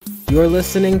You're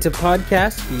listening to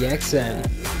Podcast PXN,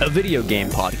 a video game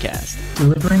podcast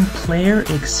delivering player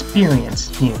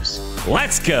experience news.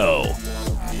 Let's go!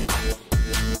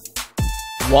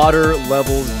 Water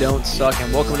levels don't suck,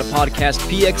 and welcome to Podcast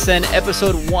PXN,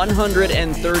 episode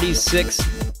 136.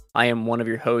 I am one of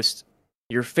your hosts,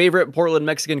 your favorite Portland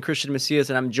Mexican, Christian Macias,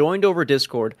 and I'm joined over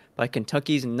Discord by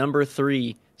Kentucky's number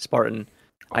 3 Spartan.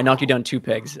 I knocked you down 2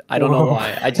 pegs. I don't know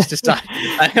why. I just decided.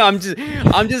 I'm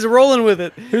just rolling with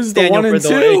it. Who's the Daniel 1 and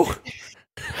 2?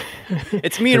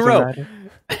 It's me and Ro.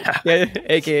 Yeah,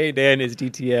 AKA Dan is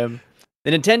DTM.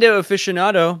 The Nintendo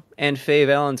aficionado and Faye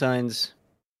Valentine's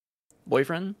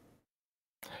boyfriend.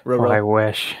 Ro. I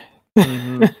wish.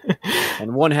 Mm-hmm.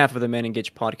 And one half of the Man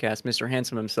Engage podcast, Mr.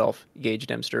 Handsome himself, Gage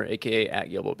Dempster, AKA at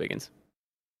Gilbo Biggins.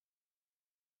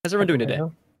 How's everyone doing today?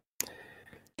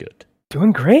 Good.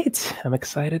 Doing great. I'm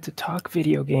excited to talk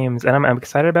video games, and I'm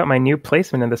excited about my new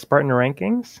placement in the Spartan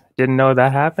rankings. Didn't know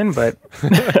that happened, but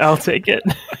I'll take it.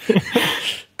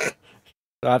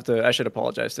 I should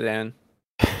apologize to Dan.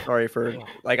 Sorry for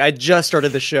I just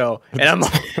started the show, and I'm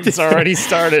it's already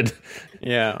started.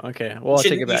 Yeah. Okay. Well, I'll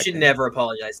take it back. You should never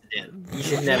apologize to Dan. You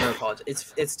should never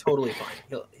apologize. It's totally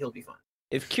fine. He'll be fine.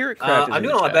 If Keurig I'm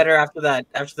doing a lot better after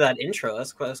that intro.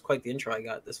 That's quite the intro I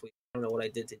got this week. I don't know what I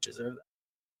did to deserve that.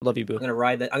 Love you, boo. I'm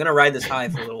gonna ride this high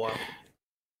for a little while.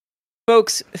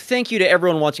 Folks, thank you to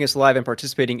everyone watching us live and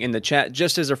participating in the chat.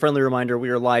 Just as a friendly reminder, we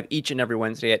are live each and every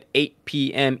Wednesday at 8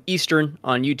 p.m. Eastern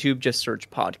on YouTube. Just search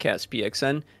Podcast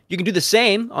PXN. You can do the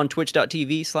same on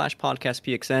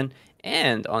twitch.tv/podcastpxn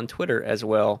and on Twitter as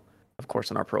well, of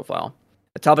course, on our profile.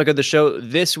 The topic of the show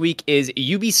this week is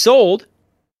Ubisold,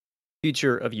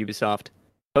 future of Ubisoft.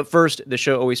 But first, the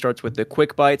show always starts with the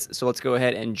quick bites, so let's go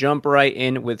ahead and jump right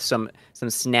in with some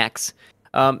snacks.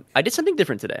 I did something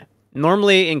different today.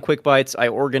 Normally in quick bites, I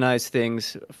organize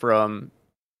things from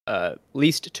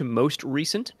least to most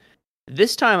recent.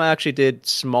 This time, I actually did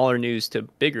smaller news to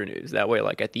bigger news. That way,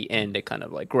 at the end, it kind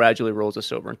of gradually rolls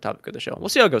us over on the topic of the show. We'll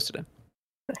see how it goes today.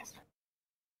 Nice.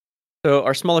 So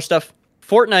our smaller stuff,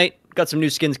 Fortnite got some new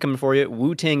skins coming for you.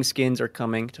 Wu-Tang skins are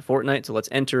coming to Fortnite, so let's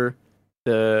enter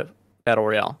the Battle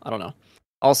Royale. I don't know.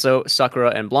 Also,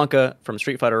 Sakura and Blanca from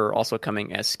Street Fighter are also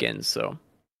coming as skins, so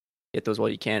get those while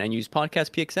you can and use Podcast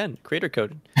PXN creator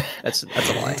code. That's a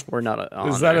lie. We're not on.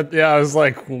 Is that I was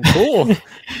like, well, cool.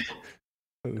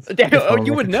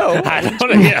 You would know. I don't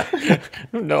know. Yeah,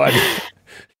 no idea.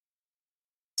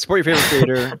 Support your favorite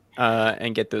creator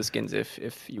and get those skins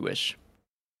if you wish.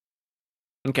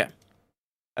 Okay.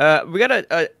 We got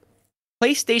a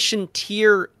PlayStation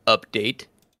tier update.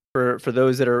 For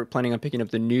those that are planning on picking up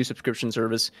the new subscription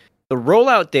service, the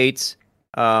rollout dates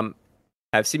have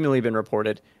seemingly been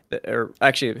reported, or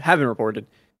actually have been reported.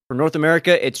 For North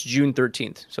America, it's June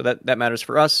 13th, so that matters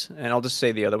for us, and I'll just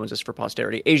say the other ones just for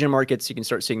posterity. Asian markets, you can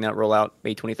start seeing that rollout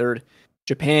May 23rd.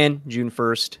 Japan, June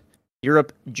 1st.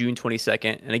 Europe, June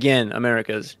 22nd. And again,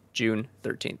 America's June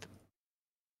 13th.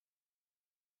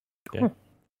 Yeah.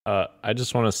 I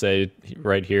just want to say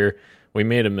right here, we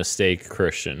made a mistake,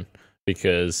 Christian.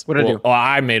 Because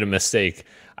I made a mistake.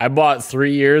 I bought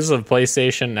 3 years of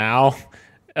PlayStation Now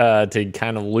to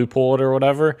kind of loophole it or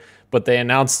whatever. But they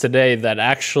announced today that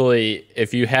actually,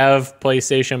 if you have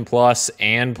PlayStation Plus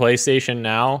and PlayStation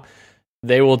Now,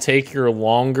 they will take your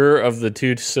longer of the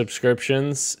 2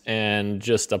 subscriptions and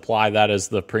just apply that as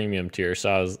the premium tier.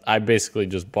 So I basically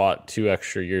just bought 2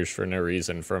 extra years for no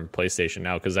reason from PlayStation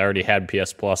Now because I already had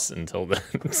PS Plus until then.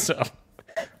 So.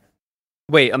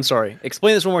 Wait, I'm sorry.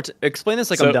 Explain this one more. Explain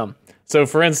this I'm dumb. So,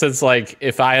 for instance,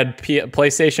 if I had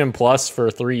PlayStation Plus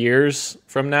for 3 years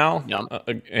from now,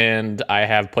 and I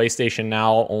have PlayStation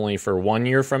Now only for 1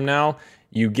 year from now,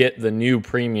 you get the new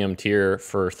premium tier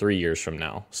for 3 years from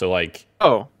now. So, or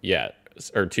 2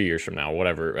 years from now,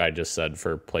 whatever I just said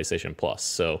for PlayStation Plus.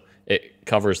 So it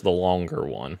covers the longer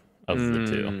one of the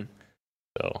 2.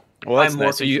 So, that's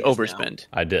nice. So you overspend.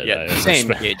 Now. I did. Yeah, same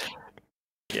gauge.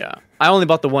 Yeah, I only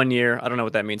bought the 1 year. I don't know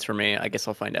what that means for me. I guess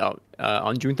I'll find out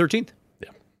on June 13th. Yeah.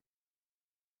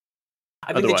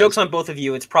 I think the joke's on both of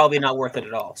you. It's probably not worth it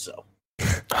at all. So.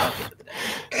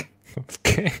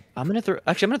 Okay. I'm gonna throw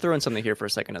in something here for a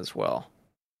second as well.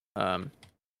 We're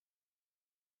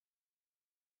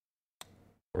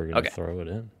gonna throw it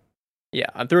in. Yeah,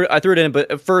 I threw it in.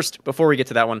 But first, before we get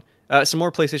to that one, some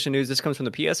more PlayStation news. This comes from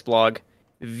the PS blog.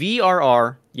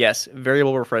 VRR, yes,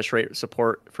 variable refresh rate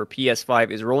support for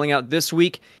PS5 is rolling out this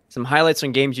week. Some highlights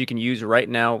on games you can use right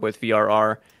now with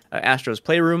VRR. Astro's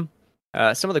Playroom,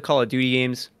 some of the Call of Duty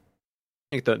games,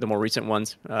 I think the more recent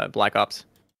ones, Black Ops,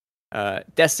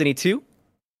 Destiny 2,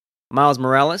 Miles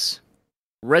Morales,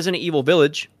 Resident Evil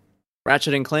Village,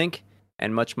 Ratchet & Clank,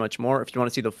 and much, much more. If you want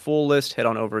to see the full list, head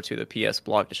on over to the PS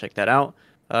blog to check that out.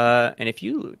 And if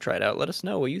you try it out, let us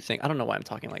know what you think. I don't know why I'm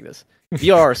talking like this.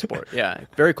 VR sport, yeah,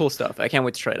 very cool stuff. I can't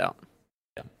wait to try it out.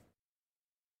 Yeah.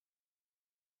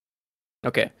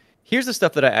 Okay, here's the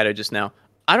stuff that I added just now.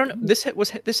 I don't know.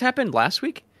 This happened last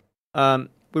week.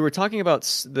 We were talking about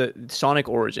the Sonic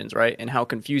Origins, right, and how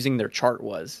confusing their chart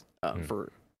was for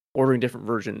ordering different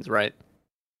versions, right?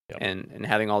 Yep. And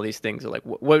having all these things like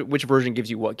which version gives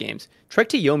you what games. Trek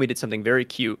to Yomi did something very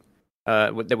cute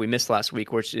that we missed last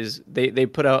week, which is they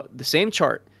put out the same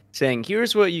chart saying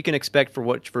here's what you can expect for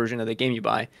which version of the game you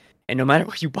buy, and no matter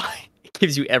what you buy, it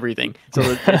gives you everything. So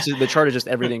the chart is just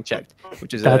everything checked,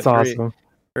 which is that's awesome.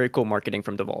 Very cool marketing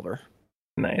from Devolver.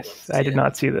 Nice. I did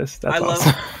not see this. That's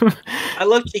awesome. I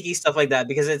love cheeky stuff like that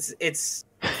because it's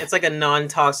like a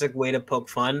non-toxic way to poke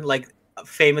fun. Like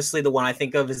famously, the one I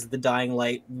think of is the Dying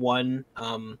Light 1.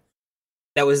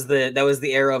 That was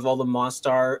the era of all the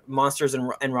Monsters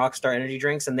and Rockstar energy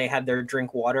drinks, and they had their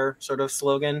drink water sort of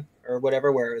slogan or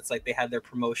whatever, where it's like they had their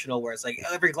promotional, where it's like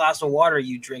every glass of water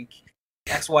you drink,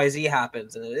 XYZ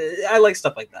happens, and I like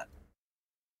stuff like that.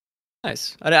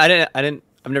 Nice. I've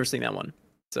never seen that one,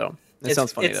 so it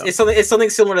sounds funny though. It's something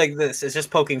similar like this. It's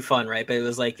just poking fun, right? But it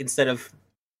was like instead of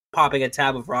popping a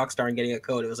tab of Rockstar and getting a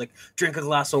code, it was like drink a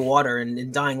glass of water, and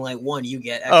in Dying Light 1 you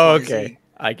get XYZ. Oh, okay.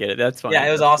 I get it. That's fine. Yeah,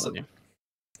 it was awesome. Funny.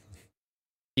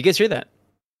 You guys hear that?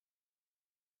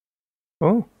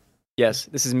 Oh. Yes,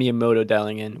 this is Miyamoto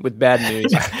dialing in with bad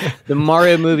news. The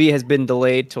Mario movie has been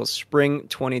delayed till spring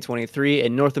 2023.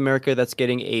 In North America, that's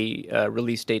getting a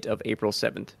release date of April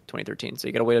 7th, 2013. So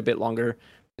you got to wait a bit longer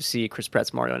to see Chris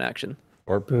Pratt's Mario in action.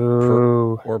 Or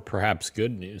perhaps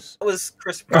good news. That was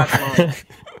Chris Pratt's Mario.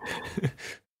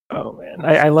 Oh man,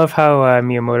 I love how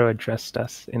Miyamoto addressed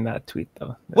us in that tweet,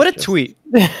 though. What a tweet!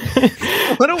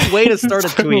 What a way to start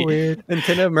a tweet. Weird.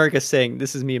 Nintendo America saying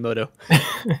this is Miyamoto.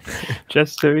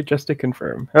 just to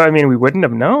confirm. Oh, I mean, we wouldn't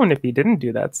have known if he didn't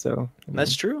do that. So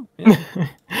that's true. Yeah.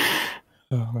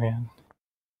 Oh man,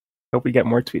 hope we get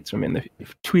more tweets from him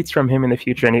in the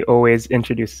future, and he always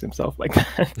introduces himself like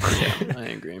that. Yeah, I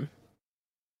agree.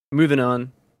 Moving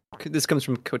on, this comes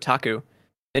from Kotaku.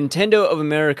 Nintendo of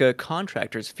America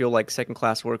contractors feel like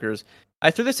second-class workers.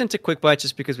 I threw this into Quick Bites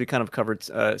just because we kind of covered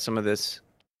some of this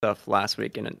stuff last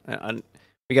week, and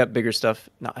we got bigger stuff.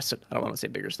 No, I don't want to say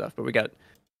bigger stuff, but we got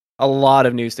a lot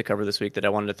of news to cover this week that I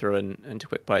wanted to throw into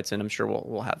Quick Bites, and I'm sure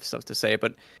we'll have stuff to say.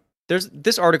 But there's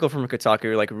this article from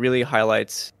Kotaku like really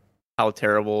highlights how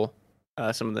terrible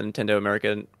some of the Nintendo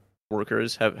American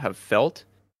workers have felt.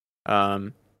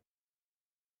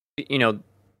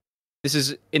 This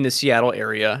is in the Seattle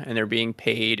area, and they're being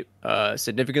paid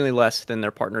significantly less than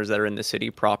their partners that are in the city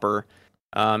proper.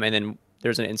 And then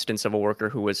there's an instance of a worker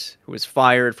who was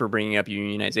fired for bringing up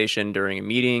unionization during a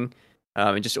meeting,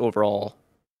 and just overall,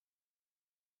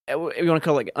 you want to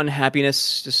call it like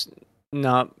unhappiness, just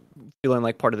not feeling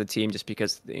like part of the team, just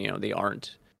because they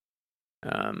aren't,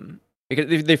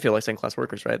 because they feel like second-class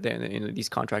workers, right? These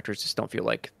contractors just don't feel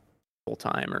like full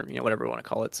time or whatever you want to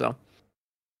call it. So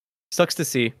sucks to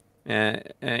see.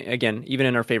 Again, even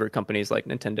in our favorite companies like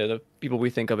Nintendo, the people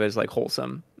we think of as like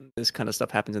wholesome, this kind of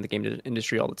stuff happens in the game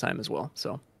industry all the time as well.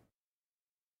 So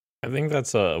I think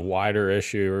that's a wider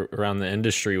issue around the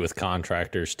industry with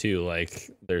contractors too.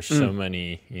 Like there's so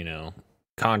many,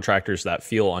 contractors that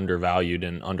feel undervalued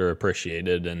and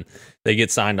underappreciated, and they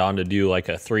get signed on to do like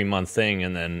a 3-month thing,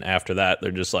 and then after that they're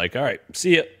just like, all right,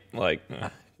 see it. Like,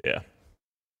 yeah.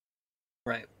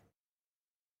 Right.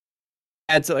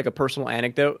 Add to like a personal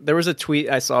anecdote. There was a tweet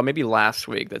I saw maybe last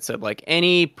week that said like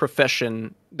any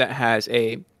profession that has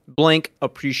a blank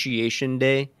appreciation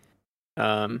day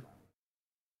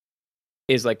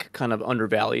is like kind of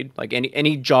undervalued. Like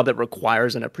any job that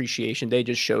requires an appreciation day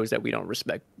just shows that we don't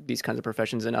respect these kinds of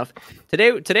professions enough.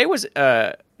 Today was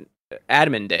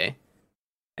admin day,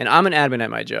 and I'm an admin at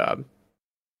my job.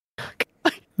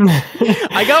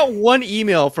 I got one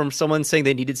email from someone saying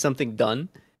they needed something done.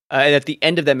 And at the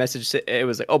end of that message, it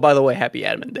was like, "Oh, by the way, happy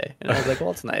admin day." And I was like,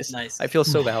 "Well, it's nice. I feel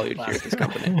so valued here at this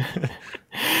company."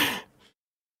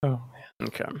 Oh man.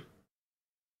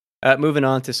 Okay. Moving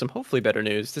on to some hopefully better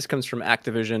news. This comes from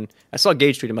Activision. I saw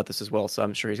Gage tweet about this as well, so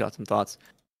I'm sure he's got some thoughts.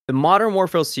 The Modern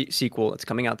Warfare sequel that's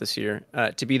coming out this year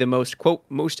to be the most, quote,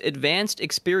 most advanced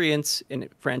experience in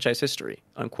franchise history,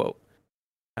 unquote.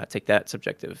 Take that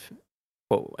subjective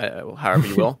quote, however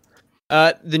you will.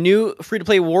 The new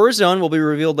free-to-play Warzone will be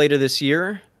revealed later this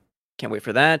year. Can't wait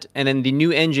for that. And then the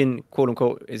new engine,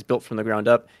 quote-unquote, is built from the ground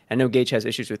up. I know Gage has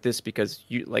issues with this because,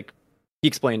 he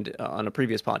explained on a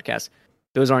previous podcast,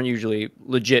 those aren't usually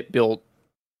legit built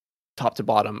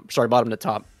bottom to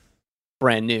top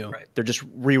brand new. Right. They're just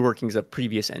reworkings of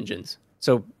previous engines.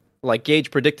 So, like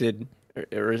Gage predicted,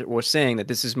 or was saying that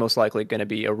this is most likely going to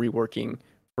be a reworking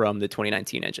from the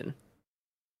 2019 engine.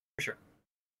 For sure.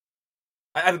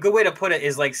 A good way to put it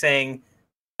is like saying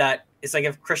that it's like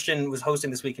if Christian was hosting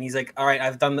this week and he's like, all right,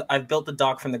 I've built the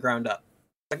dock from the ground up.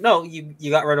 Like, no, you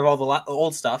got rid of all the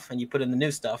old stuff and you put in the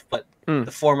new stuff, but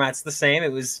the format's the same.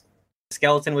 The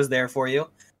skeleton was there for you. And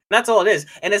that's all it is.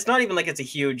 And it's not even like it's a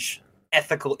huge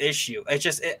ethical issue. It's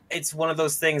just, it's one of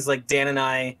those things like Dan and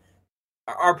I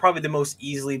are probably the most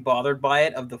easily bothered by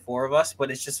it of the four of us,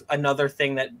 but it's just another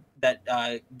thing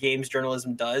that games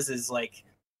journalism does is like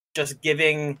just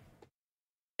giving...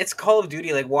 It's Call of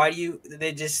Duty. Like, why do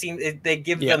they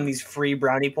give them these free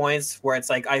brownie points where it's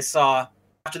like,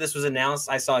 after this was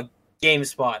announced, I saw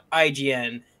GameSpot,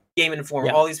 IGN, Game Informer,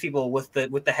 all these people with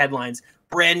the headlines,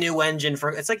 brand new engine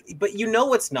for, it's like, but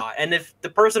it's not. And if the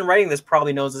person writing this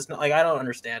probably knows it's not, like, I don't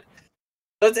understand.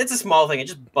 So it's a small thing. It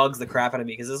just bugs the crap out of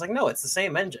me because it's like, no, it's the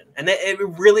same engine. And it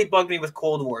really bugged me with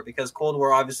Cold War because Cold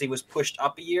War obviously was pushed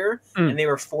up a year and they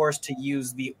were forced to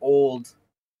use the old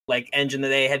like engine that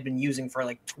they had been using for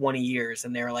like 20 years,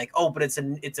 and they were like, "Oh, but it's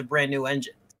a brand new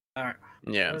engine."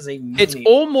 Yeah,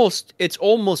 it's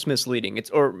almost misleading.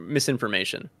 Or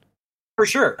misinformation. For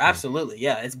sure, absolutely,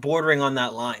 yeah. It's bordering on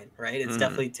that line, right? It's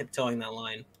definitely tiptoeing that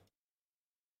line.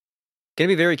 Gonna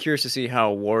be very curious to see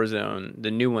how Warzone,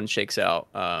 the new one, shakes out.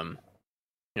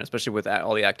 Especially with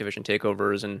all the Activision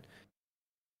takeovers, and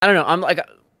I don't know. I'm like,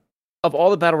 of all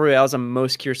the battle royales, I'm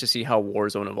most curious to see how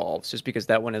Warzone evolves, just because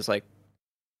that one is like.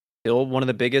 Still one of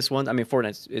the biggest ones. I mean,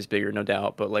 Fortnite is bigger, no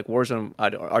doubt, but like Warzone,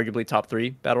 arguably top 3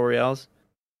 battle royales.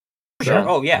 Sure. Yeah.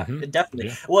 Oh yeah, definitely.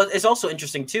 Yeah. Well, it's also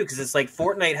interesting too because it's like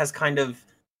Fortnite has kind of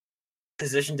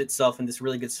positioned itself in this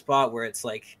really good spot where it's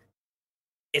like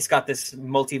it's got this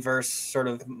multiverse sort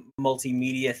of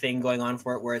multimedia thing going on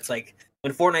for it, where it's like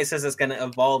when Fortnite says it's going to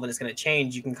evolve and it's going to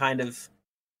change, you can kind of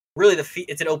really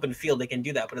it's an open field. They can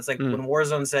do that, but it's like when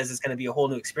Warzone says it's going to be a whole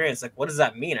new experience. Like, what does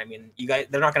that mean? I mean,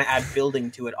 they're not going to add building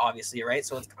to it, obviously, right?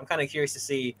 So I'm kind of curious to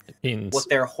see what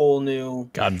their whole new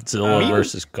Godzilla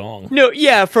versus Kong. No,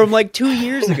 yeah, from like 2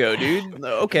 years ago, dude.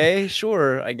 Okay,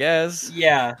 sure, I guess.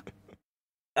 Yeah,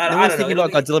 no one's thinking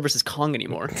about Godzilla versus Kong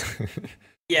anymore.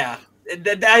 Yeah,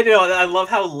 I know. I love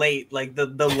how late, like the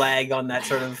lag on that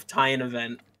sort of tie-in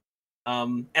event.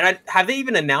 Have they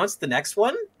even announced the next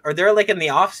one? Or they're like in the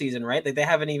off season, right? Like they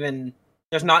haven't even.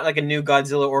 There's not like a new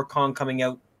Godzilla or Kong coming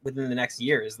out within the next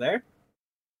year, is there?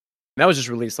 That was just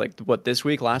released like this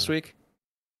week, last week.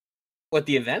 What,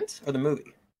 the event or the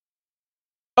movie?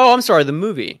 Oh, I'm sorry, the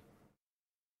movie.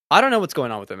 I don't know what's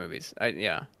going on with the movies.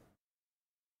 Yeah.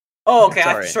 Oh,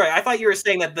 okay. Sorry, I thought you were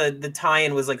saying that the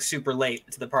tie-in was like super late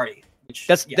to the party.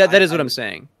 That is what I'm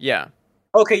saying. Yeah.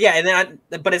 Okay, yeah, and then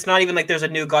but it's not even like there's a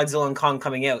new Godzilla and Kong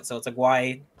coming out, so it's like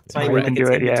why it's not even like it's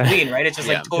in between, right? It's just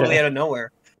like totally out of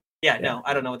nowhere. Yeah, no,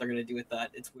 I don't know what they're gonna do with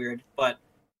that. It's weird, but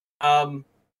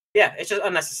it's just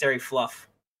unnecessary fluff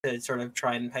to sort of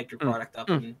try and hype your product up,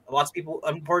 and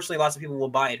unfortunately, lots of people will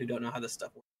buy it who don't know how this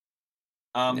stuff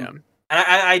works. And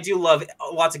I do love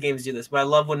lots of games do this, but I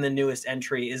love when the newest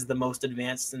entry is the most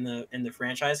advanced in the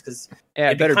franchise because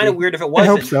it'd be kind of weird if it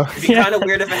wasn't. So. It'd be kind of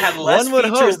weird if it had less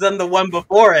features than the one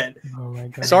before it. Oh my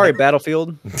god! Sorry,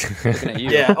 Battlefield.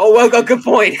 Yeah. Oh well, good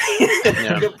point.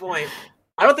 Good point.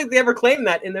 I don't think they ever claimed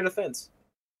that in their defense.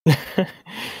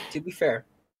 To be fair.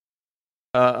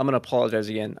 I'm gonna apologize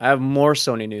again. I have more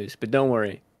Sony news, but don't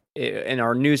worry. In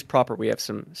our news proper, we have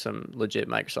some legit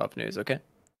Microsoft news. Okay.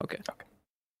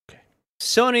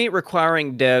 Sony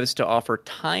requiring devs to offer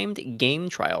timed game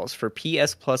trials for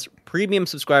PS Plus premium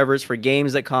subscribers for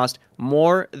games that cost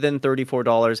more than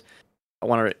 $34. I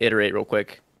want to iterate real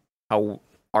quick how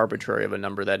arbitrary of a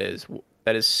number that is.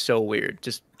 That is so weird.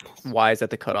 Just why is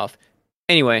that the cutoff?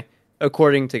 Anyway,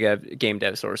 according to game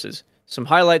dev sources, some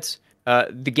highlights.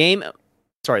 The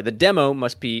demo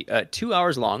must be 2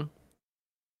 hours long.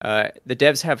 The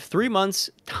devs have 3 months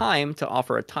time to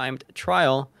offer a timed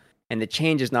trial. And the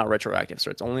change is not retroactive, so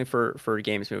it's only for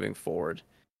games moving forward.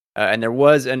 And there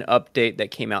was an update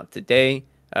that came out today.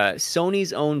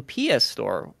 Sony's own PS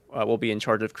Store will be in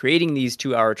charge of creating these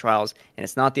 2-hour trials, and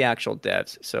it's not the actual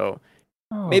devs. So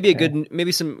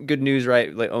maybe some good news,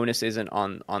 right? Like onus isn't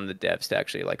on the devs to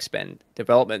actually like spend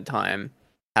development time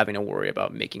having to worry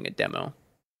about making a demo.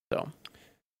 So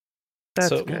that's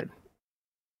good.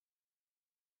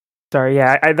 Sorry,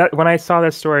 yeah. When I saw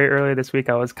this story earlier this week,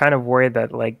 I was kind of worried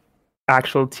that like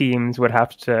actual teams would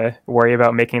have to worry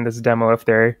about making this demo if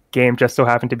their game just so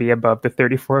happened to be above the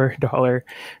 $34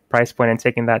 price point and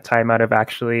taking that time out of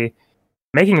actually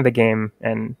making the game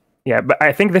and Yeah, but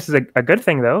I think this is a good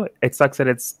thing, though. It sucks that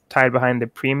it's tied behind the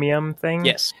premium thing.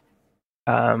 Yes.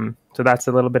 So that's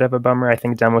a little bit of a bummer. I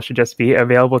think demos should just be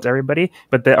available to everybody.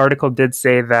 But the article did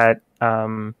say that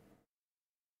I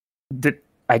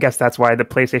guess that's why the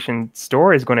PlayStation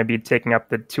Store is going to be taking up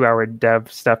the 2-hour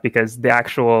dev stuff, because the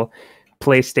actual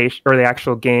PlayStation or the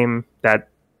actual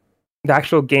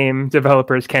game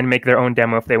developers can make their own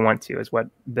demo if they want to, is what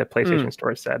the PlayStation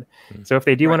Store said. So if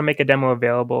they do want to make a demo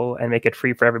available and make it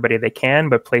free for everybody, they can,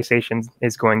 but PlayStation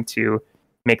is going to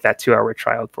make that 2-hour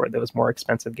trial for those more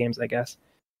expensive games, I guess,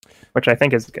 which I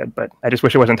think is good, but I just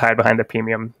wish it wasn't tied behind the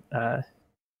premium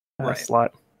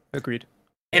slot. Agreed.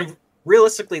 And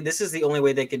realistically, this is the only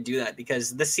way they could do that,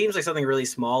 because this seems like something really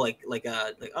small, like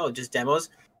just demos.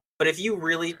 But if you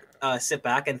really sit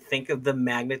back and think of the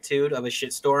magnitude of a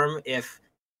shitstorm, if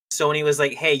Sony was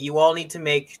like, "Hey, you all need to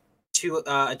make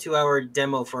a 2-hour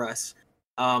demo for us,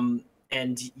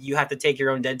 and you have to take your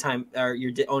own dev time out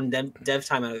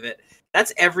of it,"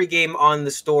 that's every game on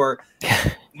the store,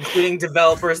 including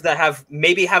developers that have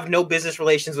no business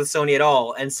relations with Sony at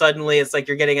all. And suddenly, it's like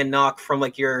you're getting a knock from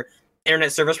like your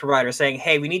internet service provider saying,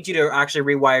 "Hey, we need you to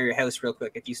actually rewire your house real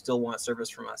quick if you still want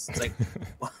service from us." It's like,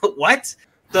 what?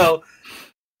 So,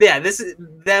 yeah, this is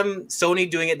them. Sony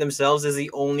doing it themselves is the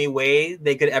only way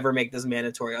they could ever make this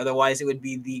mandatory. Otherwise, it would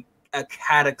be a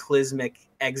cataclysmic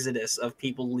exodus of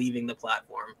people leaving the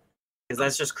platform, because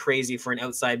that's just crazy for an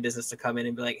outside business to come in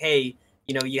and be like, "Hey,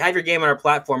 you have your game on our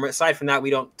platform. Aside from that, we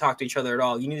don't talk to each other at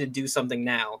all. You need to do something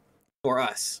now for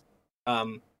us,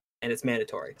 and it's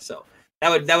mandatory." So that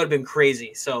would have been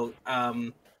crazy. So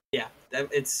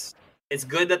it's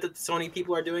good that the Sony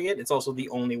people are doing it. It's also the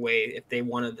only way, if they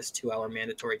wanted this 2-hour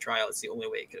mandatory trial, it's the only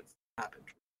way it could have happened.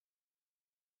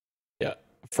 Yeah,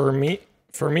 for me,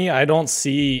 I don't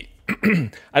see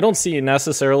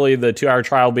necessarily the 2-hour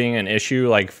trial being an issue,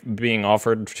 like being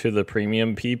offered to the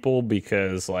premium people,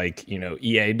 because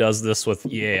EA does this with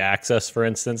EA Access, for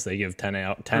instance. They give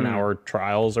 10-hour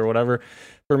trials or whatever.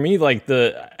 For me,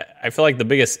 I feel like the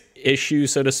biggest issue,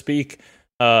 so to speak,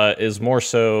 is more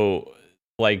so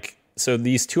so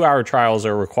these 2-hour trials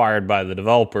are required by the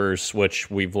developers, which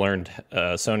we've learned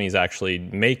Sony's actually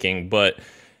making, but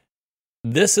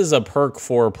this is a perk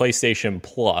for PlayStation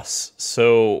Plus.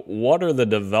 So what are the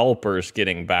developers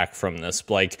getting back from this?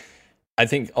 I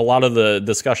think a lot of the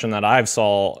discussion that I've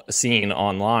seen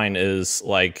online is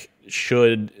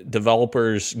should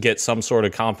developers get some sort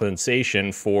of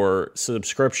compensation for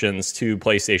subscriptions to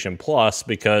PlayStation Plus,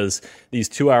 because these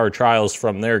 2-hour trials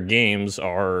from their games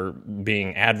are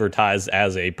being advertised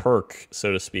as a perk,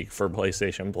 so to speak, for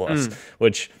PlayStation Plus,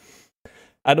 which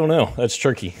I don't know. That's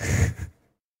tricky.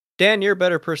 Dan, you're a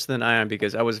better person than I am,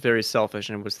 because I was very selfish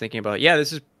and was thinking about,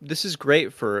 this is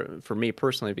great for me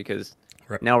personally, because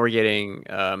now we're getting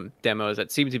demos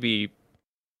that seem to be,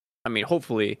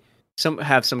 hopefully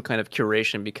have some kind of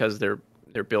curation, because they're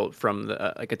built from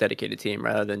a dedicated team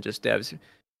rather than just devs.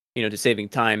 To saving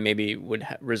time, maybe would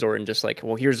resort in just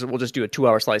we'll just do a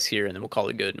 2-hour slice here and then we'll call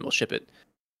it good and we'll ship it.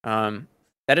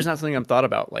 That is not something I've thought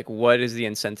about. What is the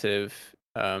incentive?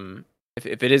 If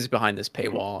it is behind this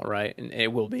paywall, right? And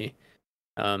it will be.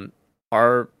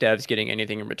 Are devs getting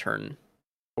anything in return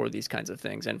for these kinds of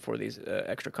things and for these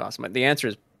extra costs? The answer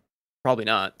is probably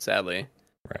not, sadly.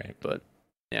 Right. But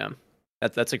yeah.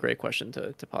 That's a great question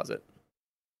to posit.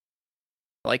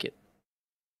 I like it.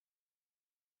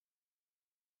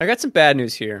 I got some bad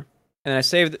news here, and I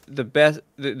saved the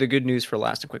good news for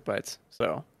last in Quick Bites.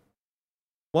 So,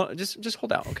 just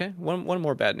hold out, okay? One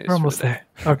more bad news. We're almost there.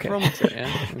 Okay. We're almost there.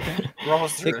 Yeah. Okay. We're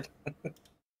almost through.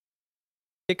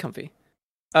 Get comfy.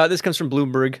 This comes from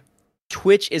Bloomberg.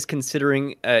 Twitch is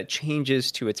considering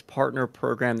changes to its partner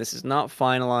program. This is not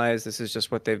finalized. This is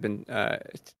just what they've been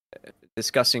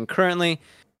discussing currently.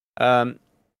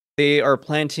 They are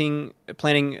planning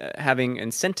having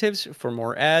incentives for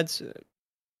more ads,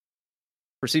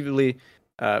 perceivably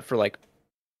for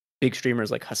big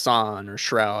streamers like Hassan or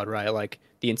Shroud, right?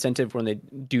 The incentive when they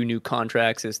do new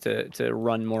contracts is to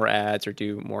run more ads or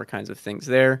do more kinds of things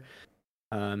there.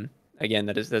 Again,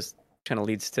 this kind of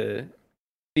leads to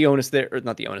the onus there, or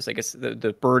not the onus, I guess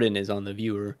the burden is on the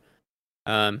viewer.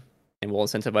 And will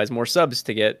incentivize more subs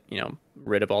to get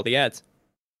rid of all the ads.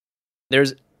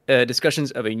 There's discussions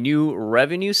of a new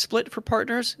revenue split for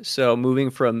partners. So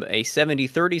moving from a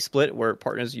 70-30 split, where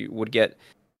partners would get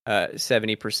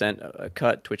 70%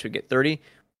 cut, Twitch would get 30,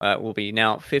 will be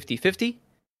now 50-50.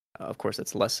 Of course,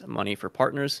 that's less money for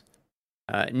partners.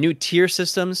 New tier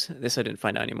systems. This I didn't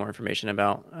find out any more information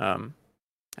about.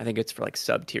 I think it's for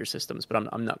sub-tier systems, but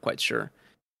I'm not quite sure.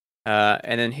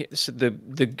 And then so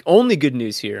the only good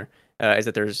news here, is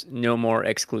that there's no more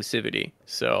exclusivity.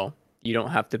 So you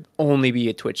don't have to only be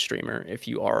a Twitch streamer if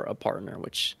you are a partner,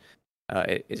 which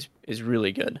is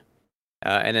really good.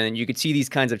 And then you could see these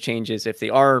kinds of changes if they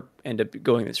end up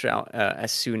going this route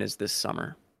as soon as this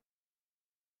summer.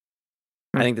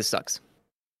 I think this sucks.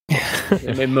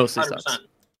 It mostly 100%. Sucks.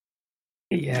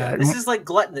 Yeah, this is like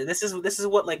glutton. This is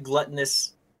what like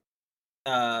gluttonous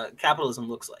capitalism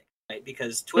looks like, right?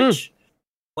 Because Twitch,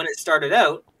 when it started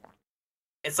out,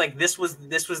 it's like this was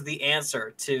the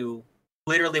answer to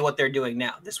literally what they're doing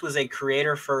now. This was a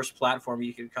creator first platform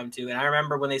you could come to, and I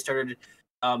remember when they started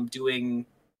doing.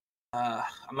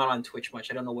 I'm not on Twitch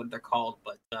much. I don't know what they're called,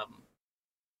 but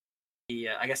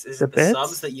I guess is it the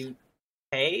subs that you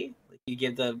pay? Like you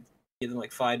give them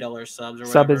like $5 subs or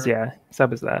whatever.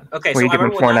 Sub is that. Okay, so I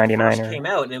remember when that first came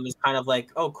out, and it was kind of like,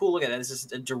 oh, cool, look at that. This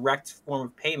is a direct form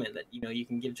of payment that you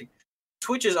can give to.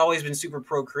 Twitch has always been super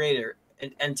pro creator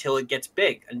until it gets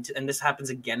big, and this happens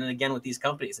again and again with these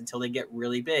companies until they get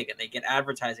really big and they get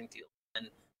advertising deals and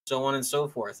so on and so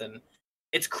forth. And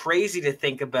it's crazy to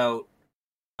think about.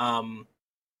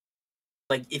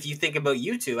 Like if you think about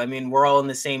YouTube, I mean, we're all in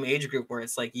the same age group where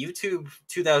it's like YouTube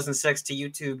 2006 to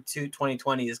YouTube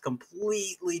 2020 is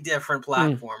completely different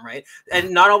platform, right?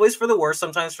 And not always for the worse,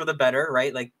 sometimes for the better,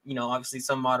 right? Like, obviously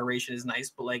some moderation is nice,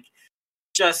 but like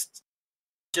just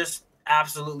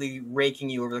absolutely raking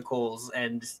you over the coals,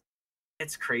 and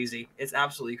it's crazy. It's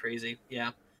absolutely crazy.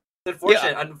 Yeah.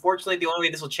 Unfortunately, the only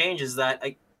way this will change is that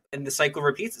and the cycle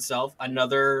repeats itself,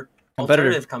 another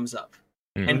alternative comes up.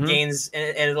 And gains,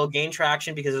 and it'll gain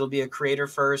traction because it'll be a creator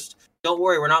first. Don't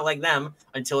worry, we're not like them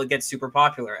until it gets super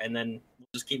popular, and then we'll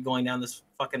just keep going down this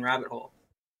fucking rabbit hole.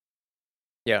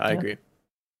 Yeah, I agree.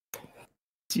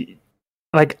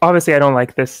 Like, obviously, I don't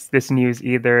like this news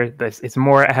either. It's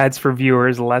more ads for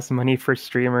viewers, less money for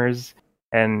streamers,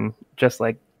 and just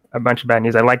like a bunch of bad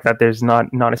news. I like that there's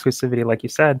not exclusivity, like you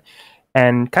said.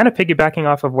 And kind of piggybacking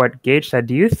off of what Gage said,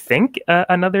 do you think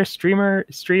another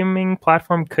streaming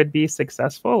platform could be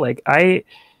successful? Like, I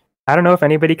don't know if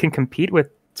anybody can compete with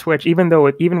Twitch, even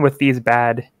with this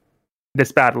bad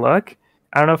look.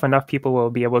 I don't know if enough people will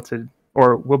be able to,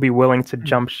 or will be willing to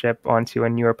jump ship onto a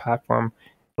newer platform.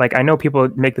 Like, I know people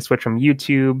make the switch from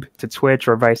YouTube to Twitch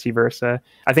or vice versa.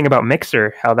 I think about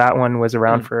Mixer, how that one was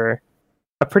around for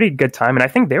a pretty good time, and I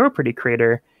think they were pretty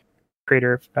creator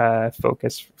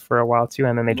focus for a while too,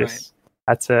 and then they just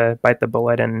had to bite the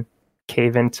bullet and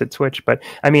cave into Twitch. But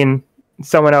I mean,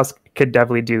 someone else could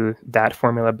definitely do that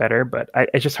formula better, but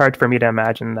it's just hard for me to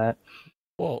imagine that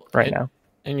now.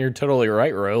 And you're totally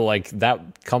right, Ro. Like,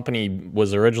 that company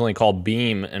was originally called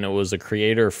Beam, and it was a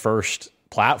creator first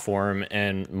platform,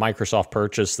 and Microsoft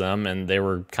purchased them, and they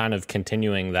were kind of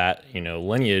continuing that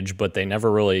lineage, but they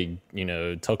never really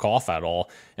took off at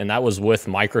all. And that was with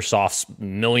Microsoft's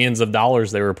millions of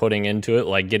dollars they were putting into it,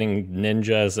 like getting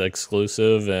Ninja as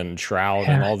exclusive and Shroud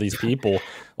and all these people.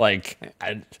 Like,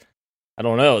 I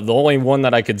don't know, the only one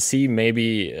that I could see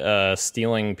maybe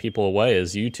stealing people away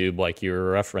is YouTube, like you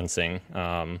were referencing,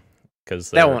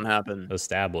 because that won't happen,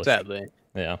 established, sadly.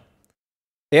 Yeah.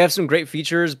 They have some great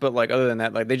features, but like other than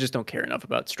that, like they just don't care enough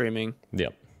about streaming.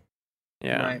 Yep.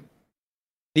 Yeah. Right.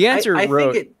 The answer.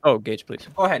 Gage, please.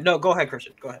 Go ahead. No, go ahead,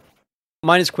 Christian. Go ahead.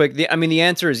 Mine is quick. The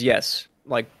answer is yes.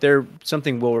 Like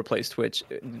something will replace Twitch.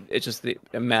 It's just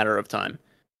a matter of time.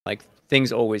 Like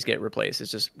things always get replaced. It's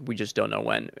just we just don't know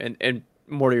when. And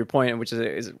more to your point, which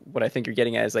is what I think you're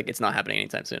getting at, is like it's not happening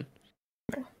anytime soon.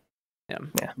 Yeah.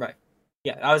 Right.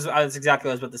 Yeah. I was exactly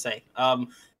what I was about to say.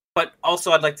 But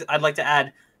also, I'd like to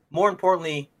add, more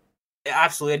importantly,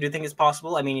 absolutely, I do think it's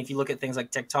possible. I mean, if you look at things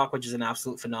like TikTok, which is an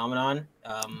absolute phenomenon.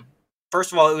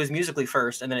 First of all, it was musically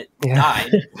first, and then it died.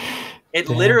 It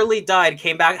literally died,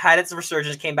 came back, had its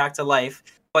resurgence, came back to life.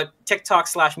 But TikTok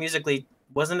 / musically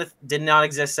did not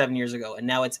exist 7 years ago, and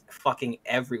now it's fucking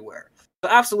everywhere. So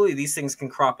absolutely, these things can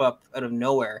crop up out of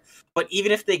nowhere. But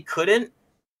even if they couldn't,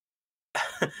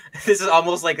 this is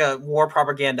almost like a war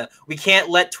propaganda. We can't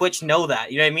let Twitch know that.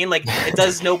 You know what I mean? Like, it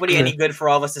does nobody any good for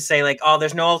all of us to say, like, oh,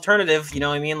 there's no alternative. You know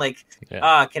what I mean? Like,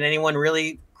 can anyone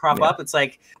really crop up? It's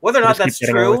like, whether or not that's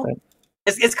true,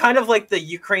 it's kind of like the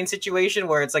Ukraine situation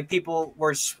where it's like people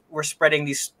were spreading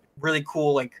these really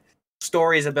cool, like,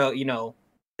 stories about,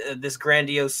 this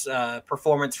grandiose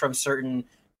performance from certain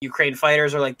Ukraine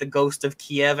fighters, or like the ghost of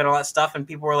Kiev and all that stuff, and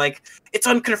people were like, "It's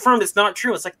unconfirmed. It's not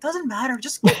true." It's like, doesn't matter.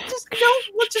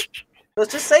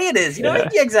 Let's just say it is. Yeah,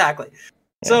 exactly.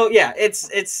 Yeah. So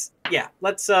it's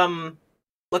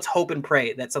let's hope and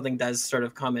pray that something does sort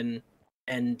of come in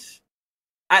and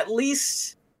at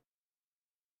least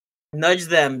nudge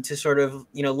them to sort of,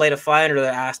 light a fire under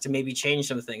their ass to maybe change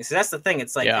some things. So that's the thing.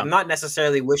 It's like, I'm not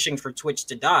necessarily wishing for Twitch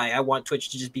to die. I want Twitch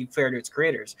to just be fair to its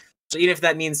creators. So even if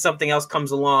that means something else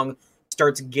comes along,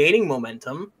 starts gaining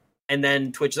momentum, and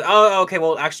then Twitch, okay,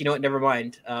 well, actually, what? Never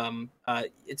mind.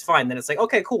 It's fine. Then it's like,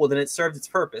 okay, cool. Well, then it served its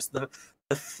purpose. The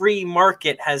free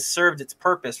market has served its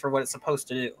purpose for what it's supposed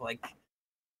to do. Like,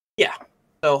 yeah.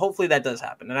 So hopefully that does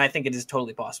happen. And I think it is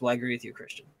totally possible. I agree with you,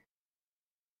 Christian.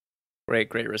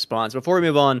 Great response. Before we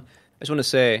move on, I just want to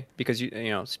say, because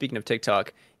speaking of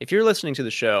TikTok, if you're listening to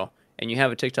the show and you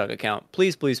have a TikTok account,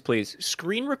 please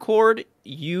screen record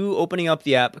you opening up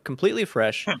the app completely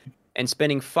fresh and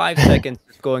spending 5 seconds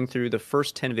going through the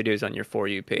first 10 videos on your For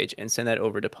You page and send that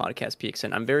over to Podcast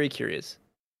PXN. I'm very curious.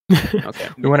 Okay.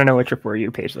 We want to know what your For You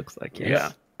page looks like. Yes.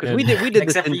 Yeah. Because we did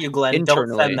except for you, Glenn.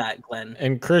 Internally. Don't send that, Glenn.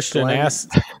 And Christian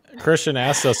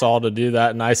asked us all to do that,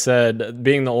 and I said,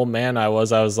 being the old man I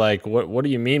was like, what do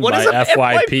you mean by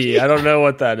FYP? I don't know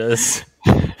what that is.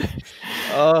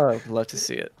 Oh, I'd love to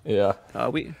see it. Yeah.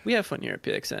 We have fun here at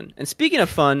PXN. And speaking of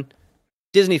fun,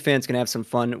 Disney fans can have some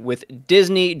fun with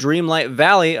Disney Dreamlight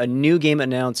Valley, a new game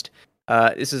announced.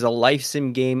 This is a life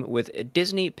sim game with a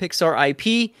Disney Pixar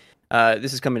IP.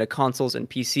 This is coming to consoles and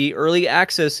PC. Early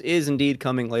access is indeed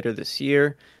coming later this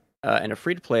year, and a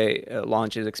free-to-play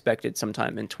launch is expected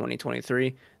sometime in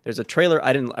 2023. There's a trailer.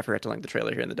 I forgot to link the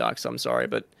trailer here in the doc, so I'm sorry,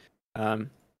 but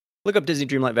look up Disney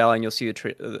Dreamlight Valley and you'll see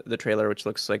the trailer, which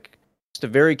looks like just a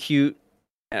very cute,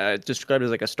 described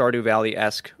as like a Stardew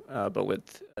Valley-esque, but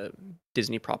with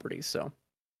Disney properties. So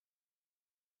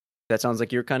that sounds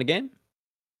like your kind of game.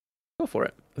 Go for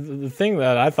it. The thing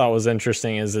that I thought was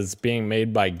interesting is it's being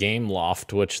made by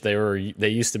Gameloft, which they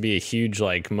used to be a huge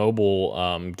like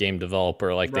mobile game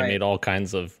developer. Like they made all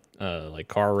kinds of like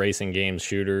car racing games,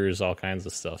 shooters, all kinds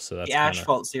of stuff. So that's the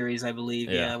Asphalt series, I believe,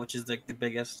 which is the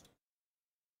biggest.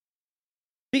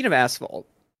 Speaking of Asphalt,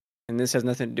 and this has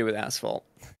nothing to do with Asphalt,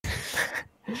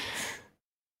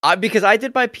 because I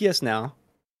did buy PS Now,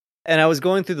 and I was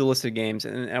going through the list of games,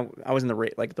 and I was in the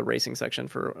racing section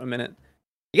for a minute.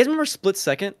 You guys remember Split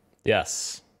Second?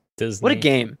 Yes. Disney. What a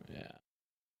game. Yeah,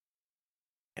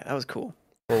 that was cool.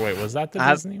 Or wait, was that the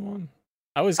Disney one?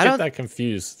 I always get that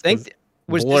confused.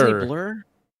 Was Disney Blur?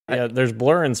 Yeah, there's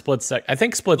Blur and Split Second. I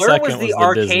think Split Second was the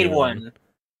arcade Disney one.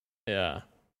 Yeah.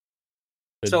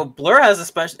 So Blur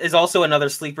is also another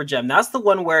sleeper gem. That's the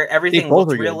one where everything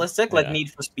looked realistic, like Need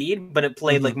for Speed, but it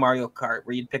played like Mario Kart,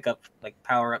 where you'd pick up like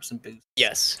power-ups and boosts.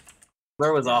 Yes.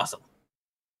 Blur was awesome.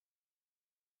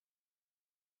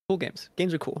 Cool games.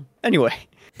 Games are cool. Anyway,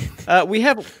 we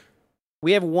have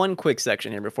one quick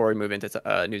section here before we move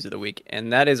into news of the week,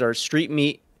 and that is our street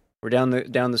meet. We're down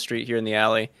the street here in the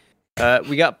alley.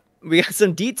 We got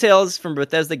some details from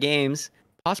Bethesda Games,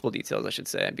 possible details I should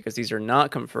say, because these are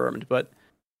not confirmed, but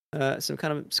some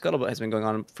kind of scuttlebutt has been going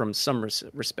on from some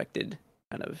respected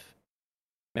kind of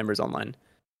members online.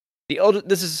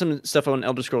 This is some stuff on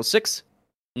Elder Scrolls 6.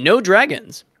 No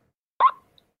dragons.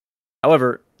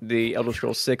 However, the Elder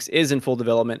Scrolls 6 is in full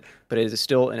development, but it is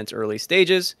still in its early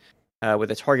stages,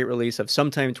 with a target release of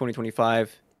sometime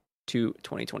 2025 to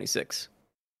 2026.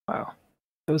 Wow,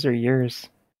 those are years.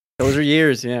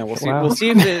 Yeah. We'll see. Wow. We'll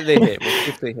see if they hit. We'll see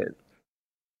if they hit.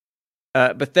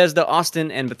 Bethesda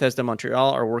Austin and Bethesda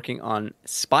Montreal are working on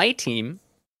Spy Team.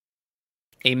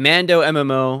 A Mando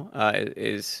MMO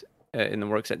is in the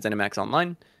works at ZeniMax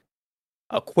Online.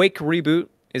 A Quake reboot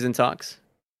is in talks.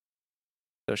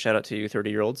 So shout out to you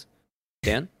 30-year-olds.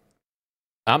 Dan?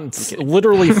 I'm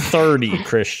literally 30,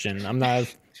 Christian. I'm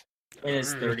not... In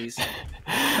his 30s.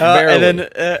 And then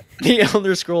the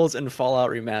Elder Scrolls and Fallout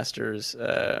remasters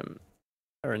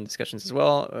are in discussions as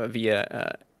well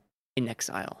via In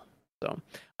Exile. So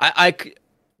I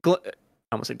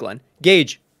almost said Glenn.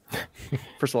 Gage.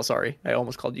 First of all, sorry. I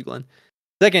almost called you Glenn.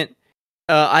 Second,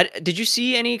 did you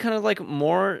see any kind of like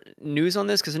more news on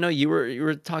this? Because I know you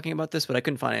were talking about this, but I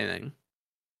couldn't find anything.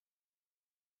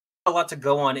 A lot to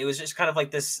go on. It was just kind of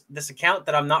like this account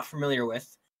that I'm not familiar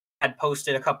with had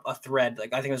posted a thread,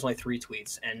 like I think it was only 3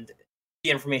 tweets, and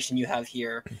the information you have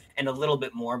here and a little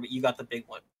bit more, but you got the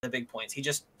big points. He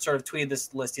just sort of tweeted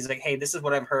this list. He's like, hey, this is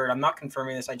what I've heard. I'm not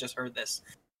confirming this. I just heard this.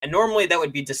 And normally that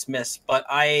would be dismissed, but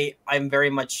I'm very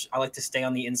much, I like to stay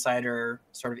on the insider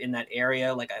sort of in that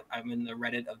area. Like I'm in the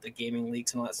Reddit of the gaming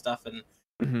leaks and all that stuff. And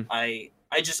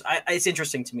it's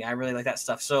interesting to me. I really like that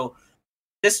stuff. So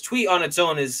this tweet on its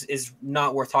own is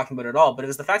not worth talking about at all, but it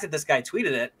was the fact that this guy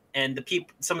tweeted it, and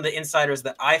some of the insiders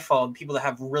that I followed, people that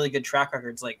have really good track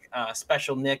records, like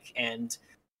Special Nick and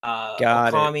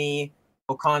Okami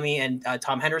and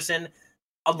Tom Henderson.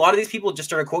 A lot of these people just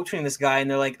started quote tweeting this guy,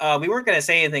 and they're like, "We weren't going to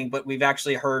say anything, but we've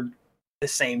actually heard the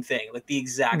same thing, like the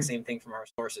exact same thing from our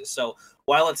sources. So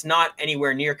while it's not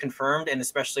anywhere near confirmed, and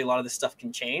especially a lot of this stuff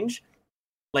can change,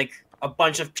 like a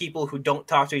bunch of people who don't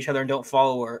talk to each other and don't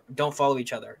follow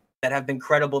each other that have been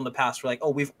credible in the past were like,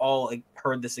 oh, we've all like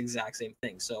heard this exact same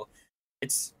thing. So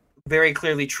it's very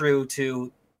clearly true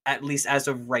to, at least as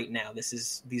of right now,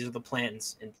 these are the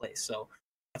plans in place. So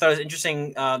I thought it was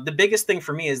interesting. The biggest thing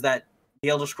for me is that The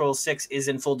Elder Scrolls 6 is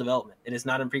in full development. It is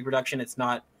not in pre-production.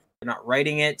 They're not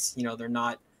writing it. They're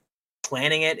not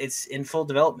planning it. It's in full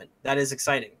development. That is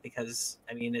exciting because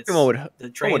it's one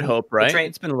would hope, right?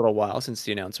 It's been a little while since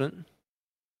the announcement.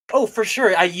 Oh, for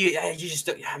sure. We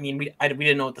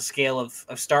didn't know what the scale of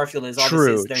Starfield is.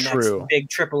 Obviously, it's their next big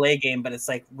AAA game, but it's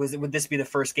like, would this be the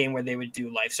first game where they would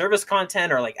do live service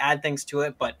content or like add things to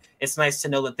it? But it's nice to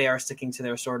know that they are sticking to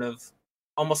their sort of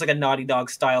almost like a Naughty Dog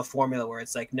style formula where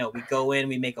it's like, no, we go in,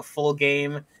 we make a full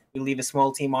game, we leave a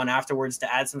small team on afterwards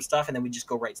to add some stuff, and then we just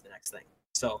go right to the next thing.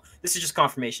 So this is just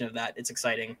confirmation of that. It's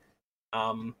exciting.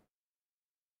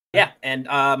 Yeah, and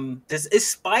is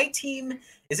Spy Team,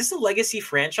 is this a legacy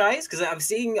franchise? Because I'm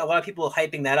seeing a lot of people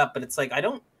hyping that up, but it's like I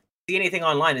don't see anything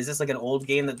online. Is this like an old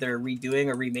game that they're redoing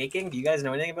or remaking? Do you guys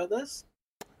know anything about this?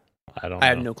 I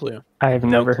have no clue. I have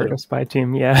never heard of Spy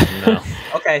Team. Yeah. No.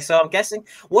 Okay, so I'm guessing.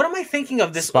 What am I thinking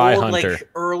of? This Spy old Hunter. like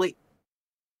early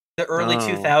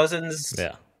 2000s.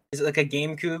 Yeah. Is it like a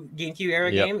GameCube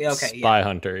era game? Okay, Spy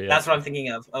Hunter. Yeah. That's what I'm thinking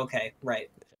of. Okay, right.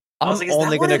 I'm like,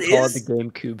 only going to call it the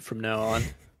GameCube from now on.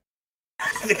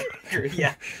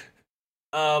 Yeah.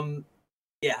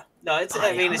 Yeah. No, it's.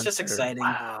 I mean, it's just exciting.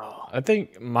 Wow. I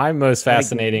think my most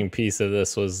fascinating piece of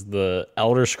this was the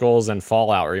Elder Scrolls and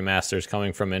Fallout remasters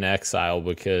coming from In Exile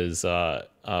because,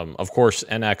 of course,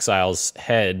 In Exile's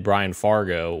head, Brian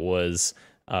Fargo, was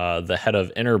the head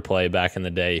of Interplay back in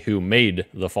the day, who made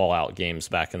the Fallout games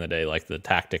back in the day, like the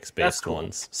tactics-based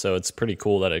ones. So it's pretty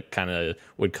cool that it kind of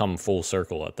would come full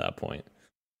circle at that point.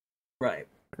 Right.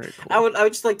 Very cool. I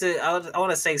would just like to. I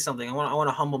want to say something. I want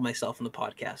to humble myself in the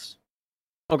podcast.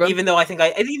 Okay. Even though I think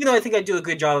I do a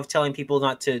good job of telling people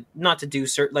not to do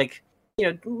certain, like,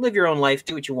 live your own life,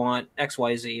 do what you want, X,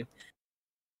 Y, Z.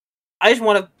 I just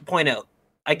want to point out,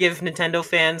 I give Nintendo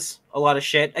fans a lot of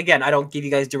shit. Again, I don't give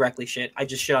you guys directly shit. I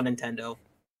just shit on Nintendo.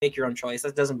 Make your own choice.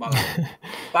 That doesn't bother me.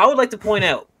 But I would like to point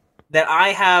out that I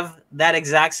have that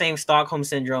exact same Stockholm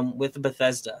Syndrome with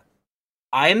Bethesda.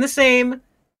 I am the same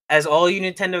as all you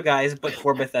Nintendo guys, but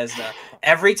for Bethesda.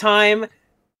 Every time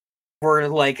we're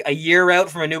like a year out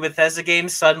from a new Bethesda game,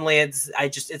 suddenly it's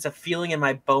a feeling in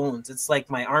my bones. It's like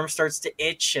my arm starts to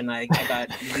itch and I got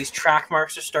these track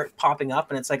marks to start popping up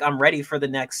and it's like I'm ready for the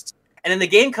next. And then the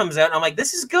game comes out and I'm like,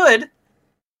 this is good,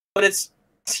 but it's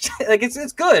like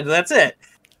it's good. That's it.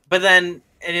 But then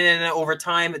and then over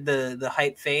time the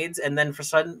hype fades and then for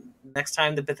sudden next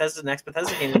time the next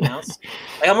Bethesda game is announced,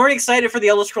 like I'm already excited for the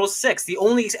Elder Scrolls 6, the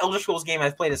only Elder Scrolls game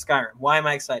I've played is Skyrim. Why am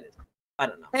I excited? I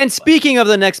don't know. And speaking of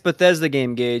the next Bethesda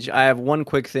game, Gage, I have one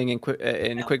quick thing in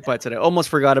Quick Bites that I almost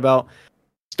forgot about.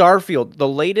 Starfield, the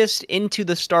latest Into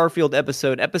the Starfield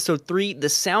episode 3, The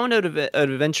Sound of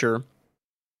Adventure,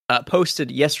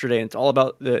 posted yesterday, and it's all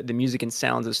about the music and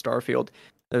sounds of Starfield.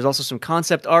 There's also some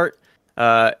concept art.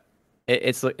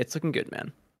 It's looking good,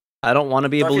 man. I don't want to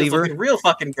be a believer. Looking real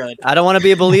fucking good. I don't want to be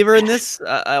a believer in this.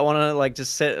 I want to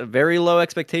just set very low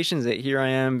expectations. That here I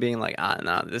am being like,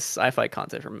 this sci-fi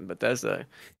content from Bethesda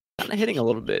kind of hitting a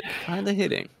little bit. Kind of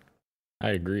hitting. I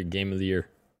agree. Game of the year,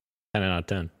 10 out of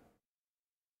 10.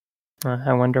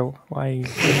 I wonder why.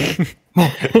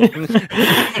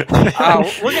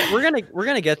 We're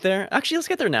gonna get there. Actually, let's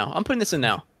get there now. I'm putting this in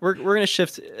now. We're gonna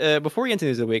shift before we get into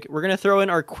news of the week. We're gonna throw in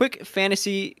our quick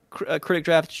fantasy critic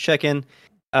draft check-in.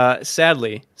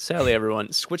 Sadly,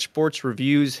 everyone, Switch Sports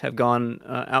reviews have gone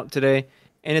out today,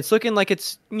 and it's looking like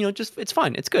it's it's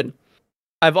fine. It's good.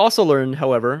 I've also learned,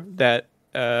 however, that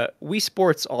Wii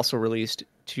Sports also released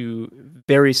to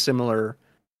very similar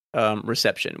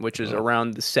reception, which is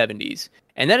around the 70s,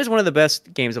 and that is one of the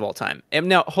best games of all time. And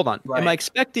now, hold on, Am I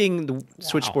expecting the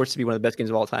Switch Sports to be one of the best games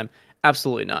of all time?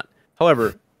 Absolutely not.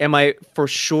 However, am I for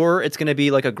sure it's going to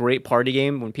be like a great party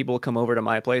game when people come over to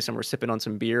my place and we're sipping on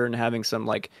some beer and having some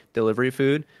like delivery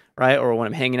food, right? Or when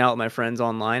I'm hanging out with my friends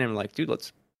online and I'm like, dude,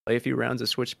 let's play a few rounds of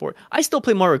Switch Sport. I still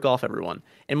play Mario Golf, everyone.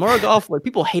 And Mario Golf, like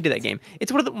people hated that game.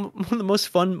 It's one of the most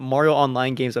fun Mario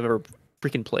Online games I've ever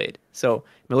freaking played. So am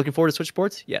I looking forward to Switch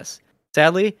Sports? Yes.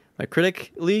 Sadly, my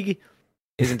Critic League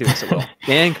isn't doing so well.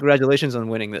 Dan, congratulations on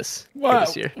winning this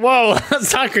year. Whoa,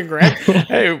 that's not congrats.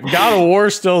 Hey, God of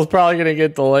War still is probably going to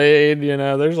get delayed.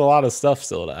 There's a lot of stuff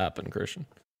still to happen, Christian.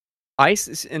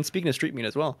 And speaking of Street Meat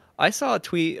as well, I saw a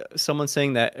tweet, someone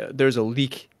saying that there's a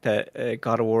leak that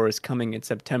God of War is coming in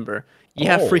September.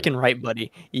 Yeah, freaking right,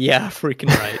 buddy. Yeah, freaking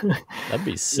right. That'd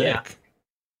be sick. Yeah.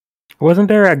 Wasn't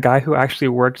there a guy who actually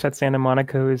works at Santa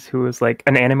Monica who was like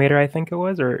an animator, I think it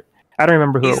was, or I don't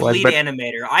remember who it was. He's lead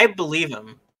animator. I believe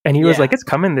him. And he was like, it's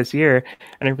coming this year.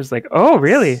 And it was like, oh,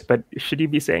 really? But should you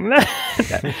be saying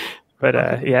that? But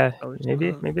yeah,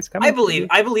 maybe it's coming.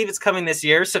 I believe it's coming this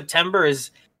year. September is,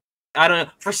 I don't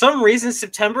know. For some reason,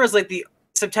 September is like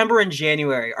September and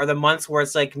January are the months where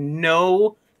it's like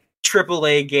no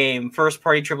AAA game, first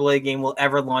party AAA game will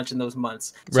ever launch in those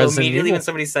months. So immediately when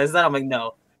somebody says that, I'm like,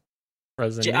 no. Are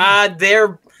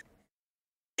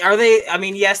they? I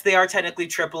mean, yes, they are technically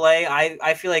AAA.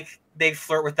 I feel like they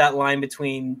flirt with that line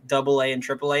between AA and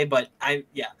AAA, but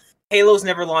Halo's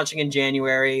never launching in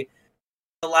January.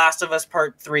 The Last of Us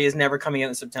Part 3 is never coming out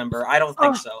in September. I don't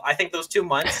think so. I think those 2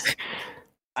 months.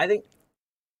 I think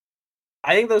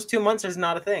those 2 months is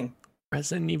not a thing.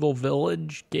 Resident Evil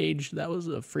Village, Gage, that was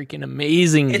a freaking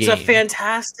amazing game. It's a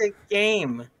fantastic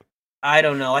game. I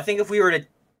don't know. I think if we were to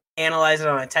analyze it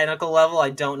on a technical level, I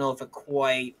don't know if it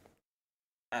quite.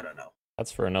 I don't know.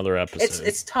 That's for another episode.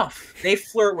 It's tough. They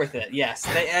flirt with it. Yes.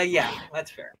 Yeah, that's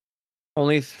fair.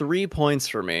 Only 3 points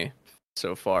for me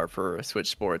so far for Switch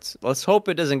Sports. Let's hope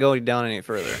it doesn't go down any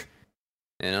further.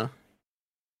 You know?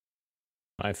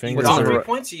 My fingers. You got 3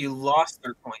 points or you lost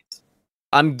 3 points?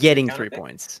 I'm getting 3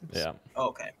 points. Yeah. Oh,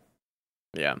 okay.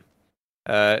 Yeah.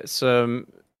 Some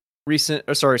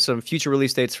future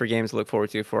release dates for games to look forward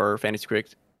to for Fantasy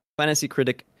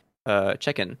Critic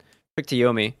check-in. Quick to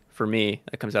Yomi for me,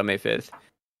 that comes out May 5th.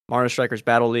 Mario Strikers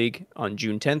Battle League on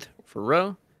June 10th for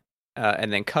Ro.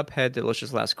 And then Cuphead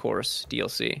Delicious Last Course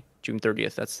DLC, June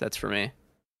 30th. That's for me.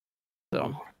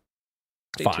 So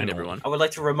stay tuned, everyone. I would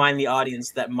like to remind the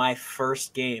audience that my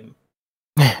first game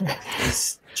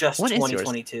is just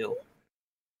 2022.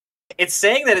 It's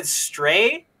saying that it's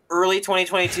Stray early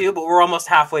 2022, but we're almost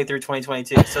halfway through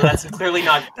 2022, so that's clearly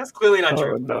not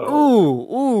true. No.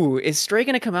 Ooh, is Stray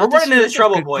gonna come out? We're running into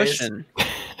trouble, boys.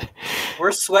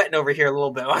 We're sweating over here a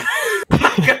little bit. I'm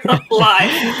not gonna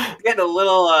lie,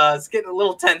 it's getting a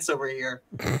little tense over here.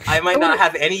 I might not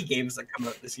have any games that come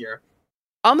out this year.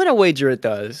 I'm gonna wager it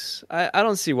does. I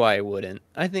don't see why it wouldn't.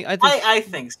 I think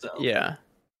so. Yeah.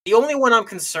 The only one I'm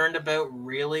concerned about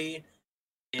really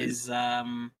is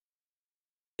Redfall,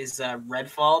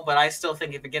 but I still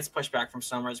think if it gets pushed back from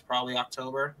summer, it's probably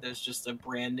October. There's just a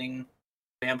branding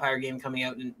vampire game coming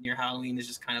out near Halloween is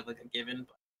just kind of like a given.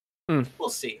 But we'll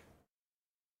see.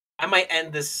 I might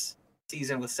end this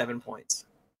season with 7 points,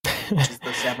 which is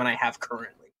the 7 I have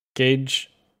currently.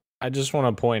 Gage, I just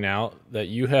want to point out that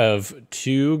you have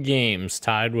 2 games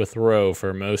tied with Ro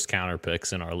for most counter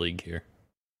picks in our league here.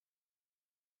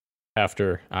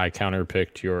 After I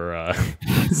counterpicked your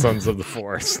Sons of the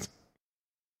Forest.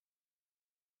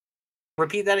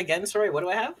 Repeat that again, sorry, what do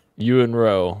I have? You and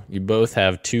Ro, you both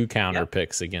have 2 counter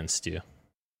picks against you.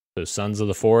 So Sons of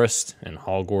the Forest and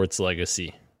Hogwarts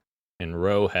Legacy. And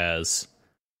Ro has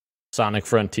Sonic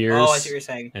Frontiers I see what you're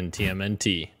saying. And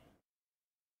TMNT.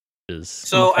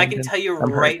 So I can tell you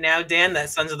right now, Dan,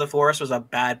 that Sons of the Forest was a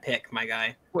bad pick, my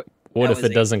guy. What if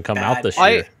it doesn't come out this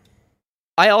year?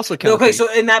 I also okay,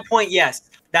 so in that point, yes.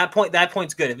 That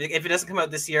point's good. If it doesn't come out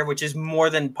this year, which is more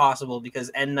than possible because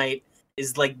N-Night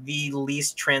is like the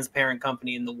least transparent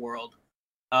company in the world.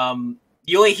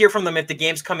 You only hear from them if the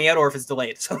game's coming out or if it's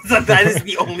delayed. So that is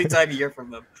the only time you hear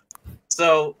from them.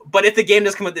 So, but if the game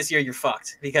does come out this year, you're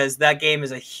fucked because that game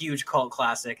is a huge cult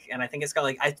classic, and I think it's got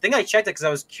I think I checked it because I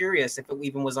was curious if it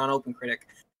even was on OpenCritic.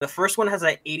 The first one has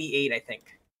 88, I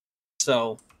think.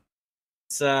 So,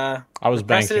 it's I was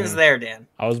precedent's there, Dan.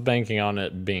 I was banking on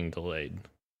it being delayed.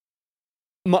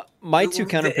 My 2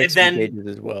 counter picks are Gage's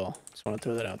as well. Just want to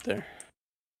throw that out there.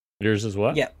 Yours is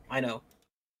what? Yeah, I know.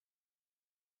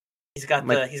 He's got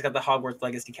the Hogwarts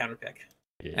Legacy counter pick.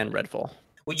 Yeah. And Redfall.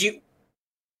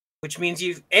 Which means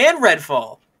and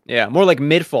Redfall. Yeah, more like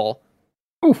midfall.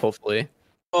 Ooh, hopefully.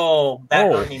 Oh,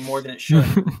 that hurt me more than it should.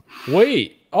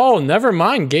 Wait. Oh, never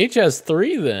mind. Gage has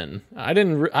 3 then.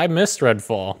 I missed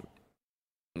Redfall.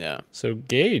 Yeah. So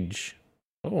Gage.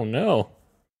 Oh no.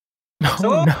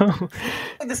 No.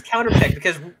 This counter pick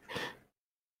because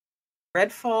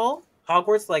Redfall,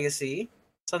 Hogwarts Legacy,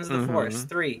 Sons of the Forest,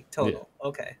 3 total. Yeah.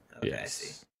 Okay, yes. I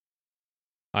see.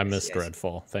 I missed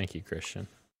Redfall. Thank you, Christian.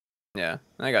 Yeah,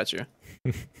 I got you.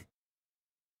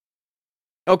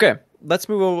 Okay, let's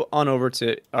move on over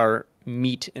to our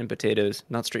meat and potatoes,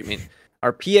 not street meat.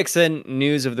 Our PXN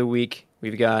news of the week.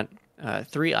 We've got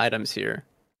 3 items here.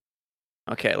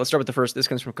 Okay, let's start with the first. This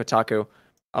comes from Kotaku.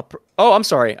 I'm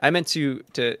sorry. I meant to.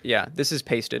 Yeah, this is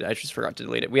pasted. I just forgot to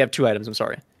delete it. We have 2 items. I'm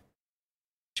sorry.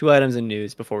 2 items in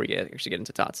news before we actually get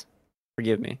into tots.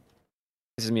 Forgive me.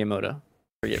 This is Miyamoto.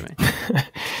 Forgive me.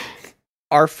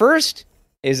 Our first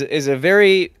is a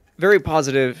very, very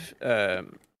positive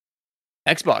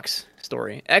Xbox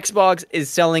story. Xbox is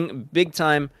selling big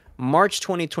time. March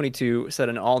 2022 set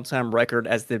an all-time record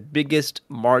as the biggest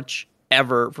March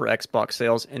ever for Xbox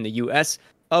sales in the US,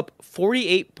 up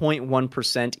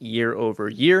 48.1% year over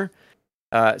year.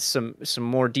 Some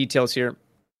more details here.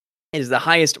 It is the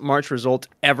highest March result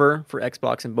ever for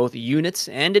Xbox in both units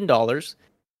and in dollars.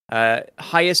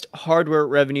 Highest hardware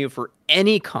revenue for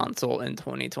any console in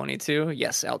 2022.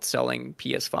 Yes, outselling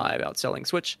PS5, outselling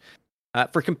Switch.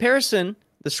 For comparison,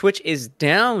 the Switch is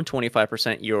down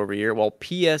 25% year over year, while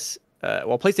PlayStation,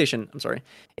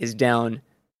 is down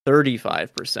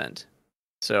 35%.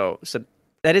 So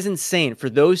that is insane for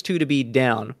those two to be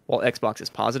down while Xbox is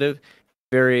positive.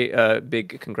 Very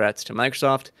big congrats to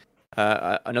Microsoft.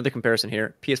 Another comparison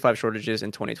here: PS5 shortages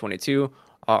in 2022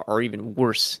 are even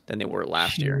worse than they were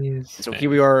last year. So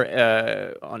here we are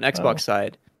on Xbox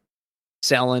side,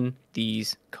 selling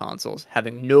these consoles,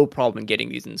 having no problem getting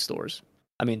these in stores.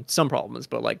 I mean, some problems,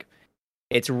 but like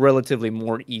it's relatively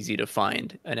more easy to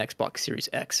find an Xbox Series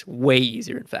X, way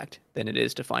easier, in fact, than it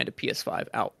is to find a PS5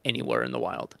 out anywhere in the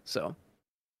wild. So,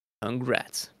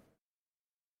 congrats.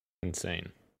 Insane.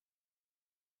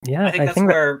 Yeah, I think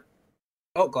where.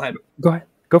 Oh, go ahead.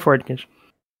 Go for it, Kish.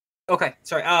 Okay,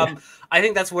 sorry. I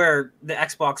think that's where the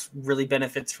Xbox really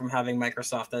benefits from having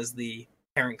Microsoft as the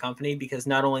parent company, because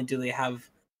not only do they have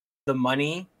the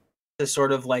money to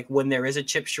sort of like when there is a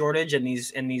chip shortage and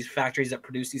these factories that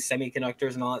produce these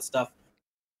semiconductors and all that stuff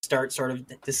start sort of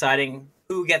deciding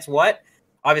who gets what.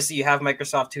 Obviously, you have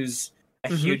Microsoft, who's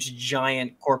a huge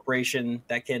giant corporation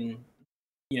that can,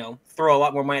 throw a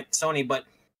lot more money at Sony, but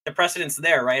the precedent's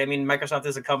there, right? I mean, Microsoft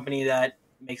is a company that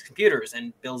makes computers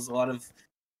and builds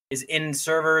is in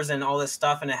servers and all this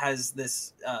stuff, and it has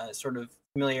this sort of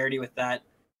familiarity with that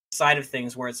side of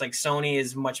things, where it's like Sony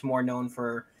is much more known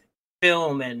for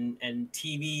film and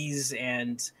TVs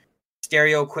and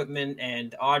stereo equipment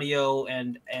and audio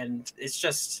and it's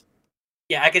just,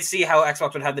 I could see how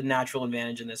Xbox would have the natural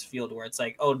advantage in this field, where it's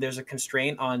like, oh, there's a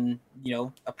constraint on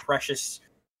a precious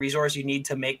resource you need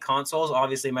to make consoles.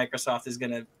 Obviously, Microsoft is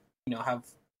going to have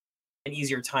an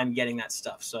easier time getting that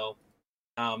stuff. So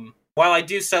while I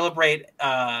do celebrate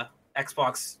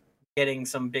Xbox getting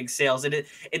some big sales, it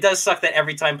does suck that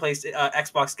every time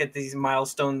Xbox get these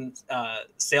milestone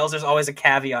sales, there's always a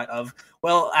caveat of,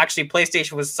 well, actually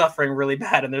PlayStation was suffering really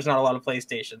bad and there's not a lot of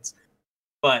PlayStations.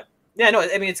 But yeah, no,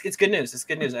 I mean, it's good news. It's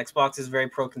good news. Xbox is very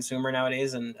pro-consumer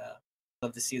nowadays, and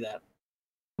love to see that.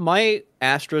 My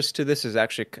asterisk to this is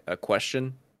actually a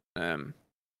question. Maybe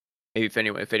if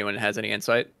anyone has any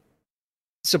insight.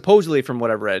 Supposedly, from what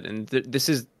I've read, and this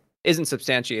isn't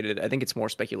substantiated, I think it's more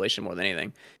speculation more than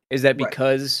anything, is that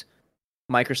because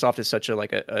Microsoft is such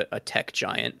a tech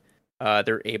giant,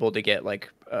 they're able to get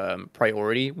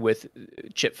priority with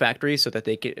chip factories so that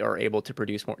they are able to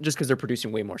produce more, just because they're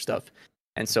producing way more stuff.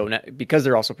 And so now, because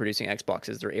they're also producing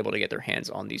Xboxes, they're able to get their hands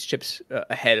on these chips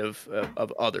ahead of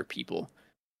other people.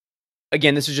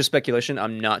 Again, this is just speculation.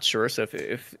 I'm not sure. So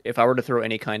if I were to throw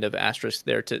any kind of asterisk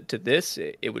there to this,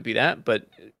 it would be that. But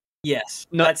yes,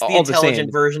 that's the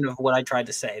intelligent version of what I tried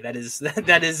to say. That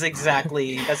is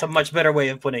exactly, that's a much better way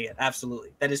of putting it. Absolutely,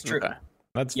 that is true. Okay.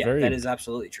 That is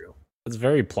absolutely true. It's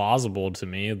very plausible to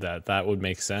me that would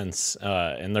make sense.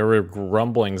 And there were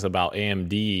grumblings about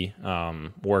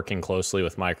AMD working closely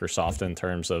with Microsoft in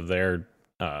terms of their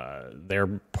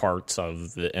parts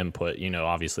of the input.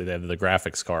 Obviously they have the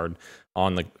graphics card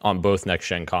on both next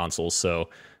gen consoles, so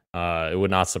it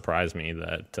would not surprise me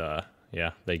that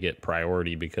they get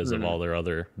priority because of all their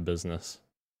other business.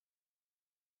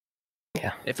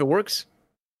 Yeah, if it works,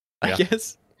 I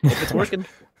guess if it's working.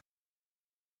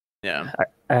 Yeah,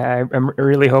 I'm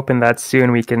really hoping that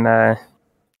soon we can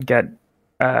get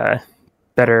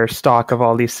better stock of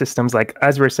all these systems. Like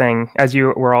as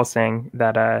you were all saying,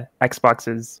 that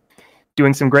Xbox is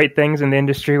doing some great things in the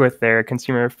industry with their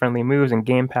consumer-friendly moves and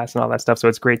Game Pass and all that stuff. So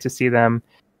it's great to see them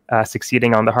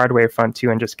succeeding on the hardware front too,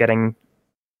 and just getting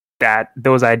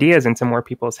those ideas into more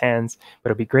people's hands. But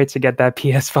it'd be great to get that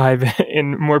PS5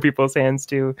 in more people's hands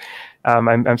too.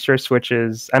 I'm sure Switch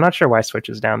is. I'm not sure why Switch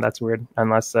is down. That's weird,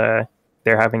 unless they're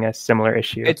having a similar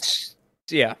issue. It's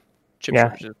chip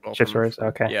shortages.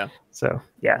 Okay. Yeah. So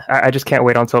I just can't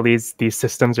wait until these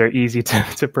systems are easy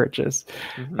to purchase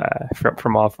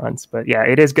from all fronts. But yeah,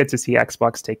 it is good to see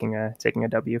Xbox taking a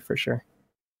W for sure.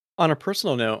 On a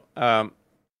personal note,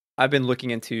 I've been looking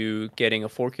into getting a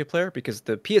 4K player because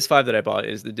the PS5 that I bought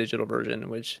is the digital version,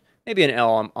 which may be an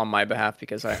L on my behalf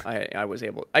because I was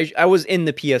able I was in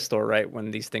the PS store right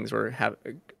when these things were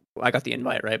I got the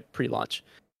invite right pre-launch,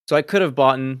 so I could have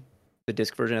bought the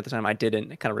disc version at the time. I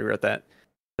didn't. I kind of regret that.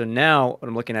 So now what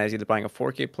I'm looking at is either buying a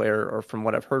 4K player or from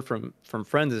what I've heard from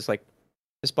friends is like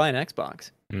just buy an Xbox.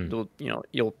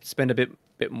 You'll spend a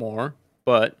bit more,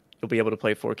 but you'll be able to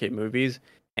play 4K movies.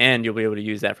 And you'll be able to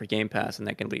use that for Game Pass, and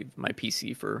that can leave my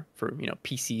PC for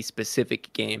PC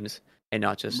specific games and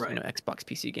not just Xbox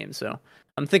PC games. So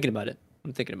I'm thinking about it.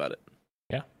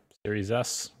 Yeah, Series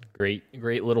S, great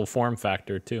little form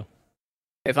factor too.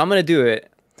 If I'm gonna do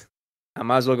it, I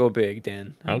might as well go big,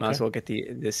 Dan. I might as well get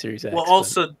the Series X. Well,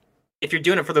 also, if you're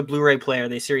doing it for the Blu-ray player,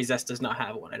 the Series S does not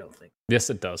have one. I don't think. Yes,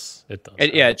 it does. It does.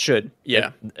 It should.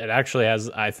 Yeah, it actually has.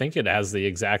 I think it has the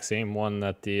exact same one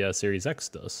that the Series X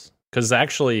does. Because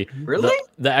actually, really,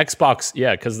 the Xbox,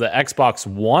 because the Xbox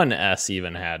One S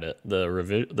even had it, the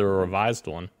revised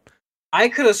one. I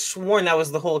could have sworn that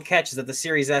was the whole catch, is that the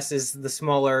Series S is the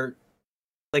smaller,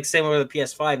 like same with the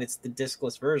PS5. It's the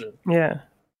discless version. Yeah.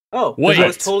 Oh, wait! I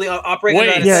was totally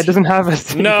operating. Yeah, it doesn't have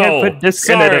a. No, you can't put disc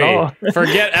in it at all.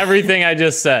 Forget everything I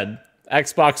just said.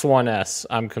 Xbox One S.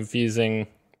 I'm confusing.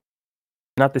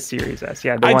 Not the Series S.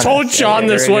 Yeah, I told Sean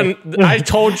this one. I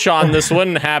told Sean this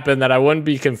wouldn't happen. That I wouldn't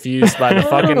be confused by the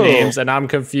fucking names, and I'm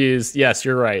confused. Yes,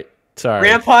 you're right. Sorry,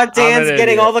 Grandpa Dan's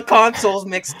getting all the consoles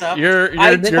mixed up. You're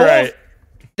right.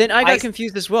 Then I got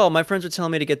confused as well. My friends were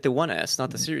telling me to get the One S,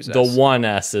 not the Series S. The One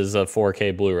S is a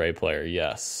 4K Blu-ray player.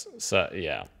 Yes. So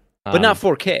yeah, but not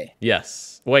 4K.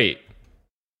 Yes. Wait.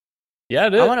 Yeah,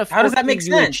 it is. How does that make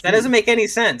sense? That doesn't make any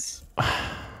sense.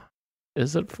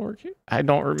 Is it 4K? I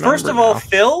don't remember. First of all,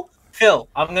 Phil,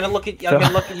 I'm gonna look at you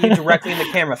directly in the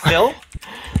camera. Phil,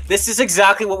 this is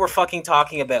exactly what we're fucking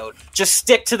talking about. Just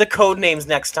stick to the code names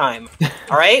next time.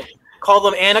 All right? Call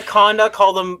them Anaconda,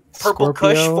 call them Purple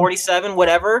Scorpio. Kush 47,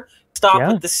 whatever.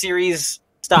 Stop with the series.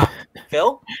 Stop.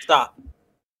 Phil, stop.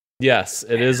 Yes,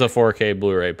 it is a 4K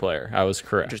Blu-ray player. I was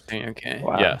correct. Interesting. Okay.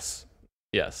 Wow. Yes.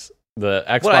 The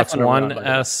Xbox One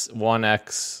S, One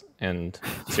X, and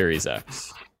Series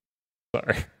X.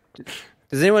 Sorry.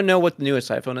 Does anyone know what the newest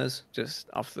iPhone is? Just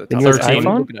off the top. The newest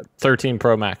iPhone? 13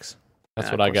 Pro Max. That's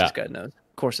what I got. Of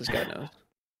course, this guy knows. That's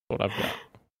what I've got.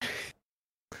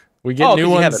 We get new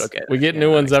ones. We get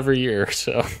new ones nice. every year,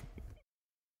 so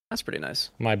that's pretty nice.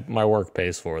 My work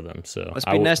pays for them, so must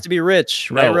be nice to be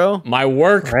rich, right, Ro? My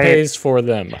work pays for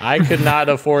them. I could not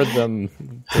afford them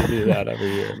to do that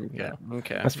every year. Yeah.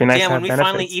 Okay. Must be nice. When we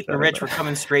finally eat the rich, we're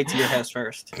coming straight to your house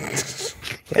first.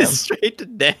 Straight to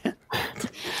Dan.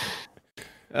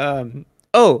 I'm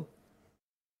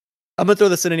gonna throw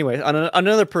this in anyway. On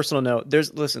another personal note,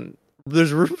 there's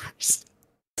rumors.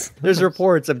 There's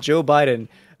reports of Joe Biden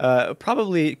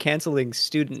probably canceling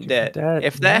student debt.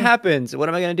 If that happens, what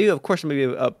am I going to do? Of course, I'm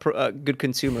going to be a good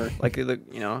consumer, like the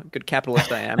good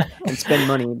capitalist I am, and spend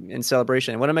money in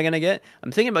celebration. What am I going to get?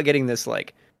 I'm thinking about getting this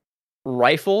like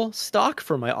rifle stock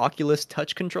for my Oculus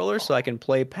Touch controller, so I can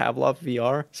play Pavlov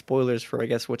VR. Spoilers for I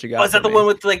guess what you got. Oh, is that the one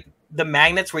with like the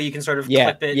magnets where you can sort of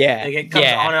clip it? Yeah, like it comes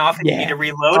on and off, and you need to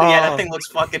reload. Oh. Yeah, that thing looks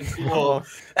fucking cool.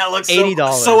 That looks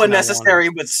 $80 so unnecessary,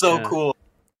 but so cool.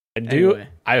 Anyway.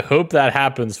 I hope that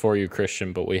happens for you,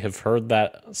 Christian, but we have heard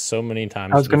that so many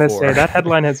times. I was going to say that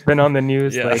headline has been on the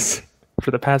news yes.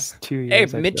 for the past 2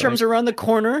 years. Hey, midterms around the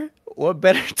corner. What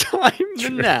better time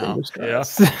than now? Yeah.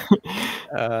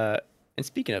 And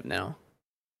speaking of now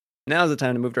is the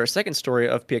time to move to our second story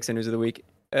of PXN News of the Week.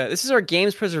 This is our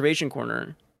Games Preservation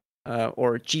Corner,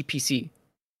 or GPC,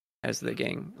 as the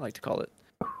gang like to call it.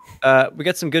 We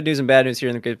got some good news and bad news here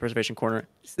in the Games Preservation Corner.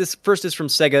 This first is from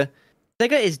Sega.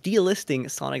 Sega is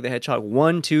delisting Sonic the Hedgehog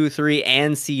 1, 2, 3,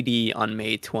 and CD on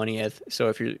May 20th. So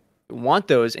if you want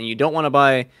those and you don't want to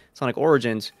buy Sonic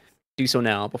Origins, do so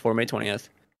now before May 20th.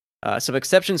 Some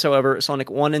exceptions, however, Sonic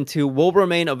 1 and 2 will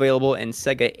remain available in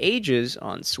Sega Ages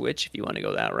on Switch if you want to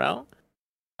go that route.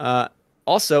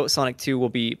 Also, Sonic 2 will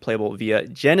be playable via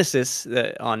Genesis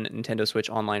on Nintendo Switch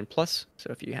Online Plus.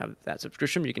 So if you have that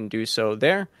subscription, you can do so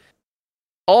there.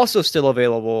 Also still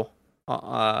available,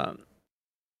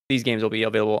 these games will be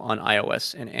available on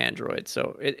iOS and Android.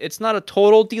 So it's not a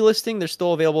total delisting. They're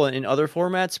still available in other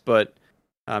formats, but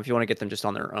if you want to get them just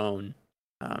on their own,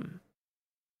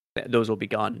 those will be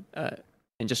gone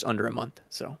in just under a month.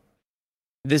 So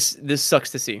this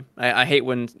sucks to see. I hate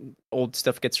when old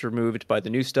stuff gets removed by the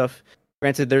new stuff.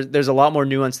 Granted, there's a lot more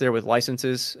nuance there with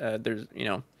licenses. There's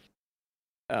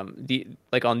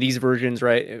like on these versions,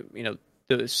 right? The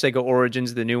Sega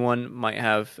Origins, the new one might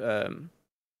have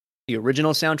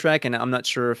original soundtrack, and I'm not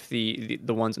sure if the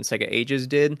ones in Sega Ages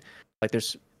did. Like,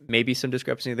 there's maybe some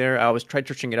discrepancy there. I was tried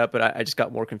searching it up, but I just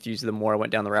got more confused the more I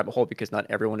went down the rabbit hole, because not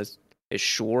everyone is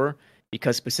sure.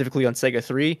 Because specifically on Sega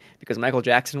 3, because Michael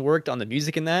Jackson worked on the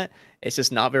music in that, it's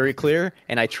just not very clear.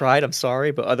 And I tried, I'm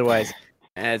sorry, but otherwise,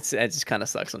 it just kind of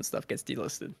sucks when stuff gets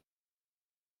delisted.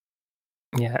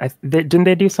 Yeah, didn't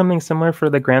they do something similar for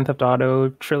the Grand Theft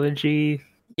Auto trilogy?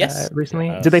 Yes. Recently,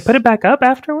 Yes. Did they put it back up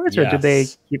afterwards, or did they?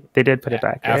 Yes. They did put it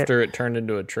back after right? it turned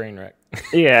into a train wreck.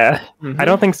 Yeah, Mm-hmm. I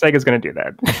don't think Sega's going to do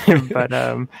that, but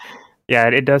yeah,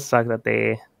 it does suck that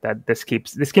this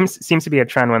seems to be a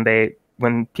trend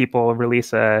when people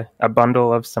release a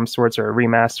bundle of some sorts or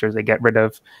remasters, they get rid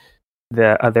of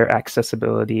the other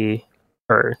accessibility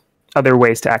or other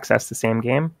ways to access the same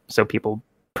game, so people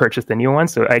purchase the new one.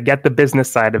 So I get the business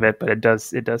side of it, but it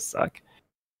does suck.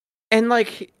 And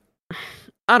like,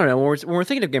 I don't know, when we're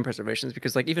thinking of game preservations,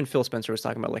 because like even Phil Spencer was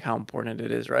talking about like how important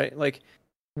it is, right? Like,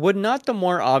 would not the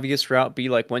more obvious route be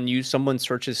like when someone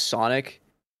searches Sonic,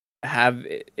 have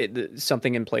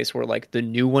something in place where like the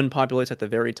new one populates at the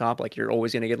very top? Like, you're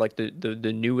always going to get like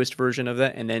the newest version of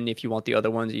that, and then if you want the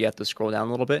other ones, you have to scroll down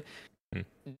a little bit.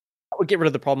 That would get rid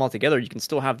of the problem altogether. You can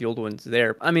still have the old ones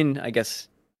there. I mean, I guess,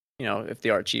 you know, if they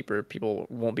are cheaper, people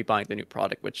won't be buying the new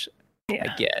product, which I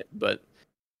get, but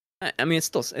I mean, it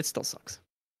still sucks.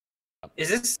 Is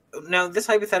this now this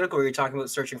hypothetical where you're talking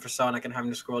about searching for Sonic and having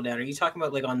to scroll down? Are you talking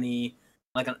about like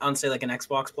on say like an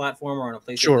Xbox platform or on a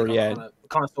PlayStation? Sure, like yeah. On a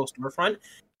console storefront? Yes.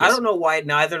 I don't know why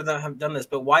neither of them have done this,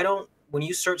 but when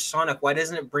you search Sonic, why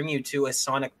doesn't it bring you to a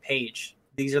Sonic page?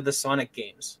 These are the Sonic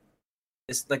games.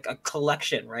 It's like a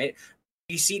collection, right?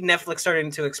 You see Netflix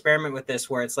starting to experiment with this,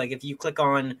 where it's like if you click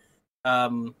on,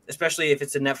 especially if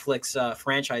it's a Netflix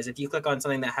franchise, if you click on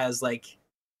something that has like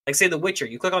say The Witcher,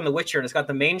 you click on The Witcher and it's got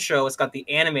the main show, it's got the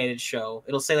animated show.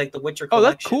 It'll say like The Witcher collection. Oh,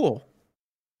 that's cool.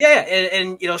 Yeah,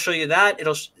 and it'll show you that.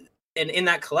 And in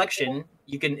that collection,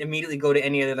 you can immediately go to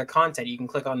any other content. You can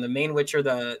click on the main Witcher,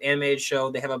 the animated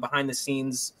show. They have a behind the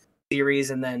scenes series,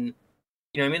 and then,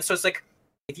 you know what I mean? So it's like,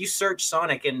 if you search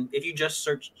Sonic, and if you just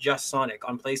search just Sonic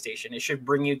on PlayStation, it should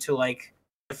bring you to like,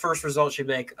 the first result should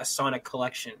be like a Sonic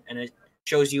collection, and it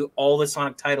shows you all the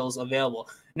Sonic titles available.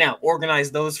 Now,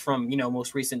 organize those from, you know,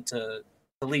 most recent to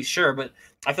least, sure, but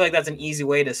I feel like that's an easy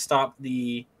way to stop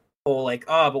the whole like,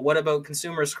 but what about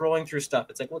consumers scrolling through stuff?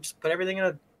 It's like, well, just put everything in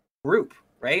a group,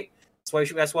 right?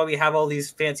 That's why we have all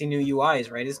these fancy new UIs,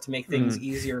 right? Is to make things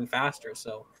easier and faster.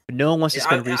 So no one wants to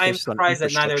spend resources. I'm surprised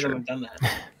that neither of them have done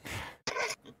that.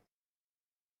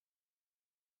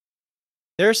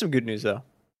 There is some good news though.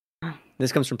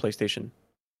 This comes from PlayStation,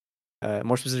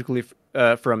 more specifically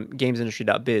from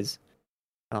GamesIndustry.biz.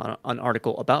 An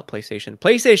article about PlayStation.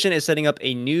 PlayStation is setting up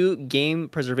a new game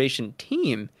preservation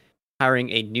team, hiring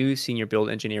a new senior build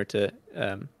engineer to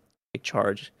take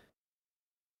charge.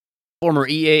 Former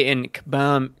EA and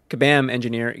Kabam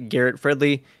engineer Garrett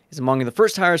Fredley is among the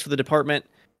first hires for the department.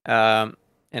 And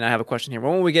I have a question here.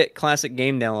 When will we get classic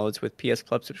game downloads with PS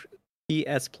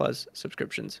Plus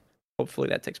subscriptions? Hopefully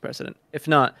that takes precedent. If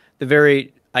not, the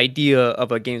very idea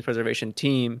of a games preservation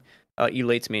team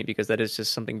elates me, because that is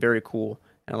just something very cool.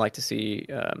 And I like to see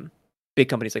big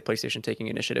companies like PlayStation taking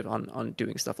initiative on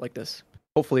doing stuff like this.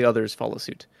 Hopefully others follow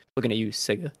suit. Looking at you,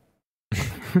 Sega.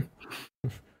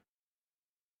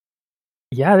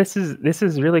 Yeah, this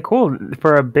is really cool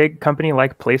for a big company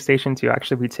like PlayStation to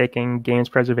actually be taking games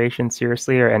preservation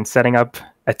seriously and setting up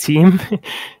a team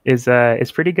is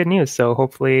pretty good news. So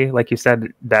hopefully, like you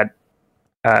said, that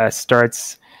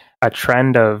starts a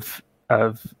trend of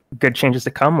good changes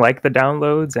to come, like the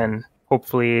downloads, and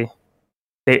hopefully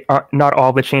they are not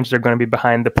all the changes are going to be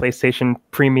behind the PlayStation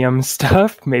Premium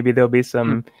stuff. Maybe there'll be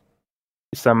some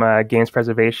games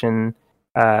preservation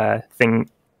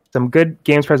some good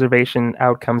games preservation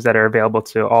outcomes that are available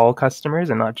to all customers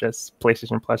and not just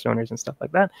PlayStation Plus owners and stuff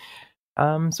like that.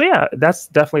 So yeah, that's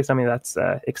definitely something that's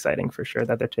exciting for sure,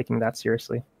 that they're taking that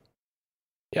seriously.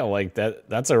 Yeah, like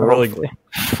that's a really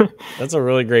that's a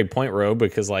really great point, Ro,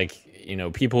 because like, you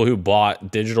know, people who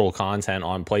bought digital content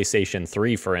on PlayStation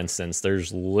 3, for instance,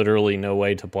 there's literally no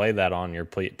way to play that on your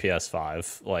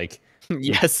PS5. Like,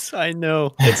 yes, I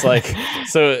know. It's like,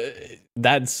 so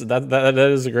that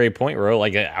is a great point, Ro.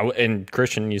 Like, and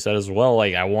Christian, you said as well,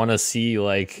 like, I want to see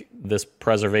like this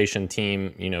preservation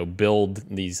team, you know, build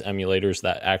these emulators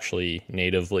that actually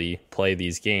natively play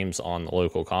these games on the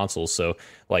local consoles. So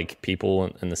like people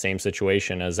in the same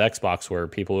situation as Xbox, where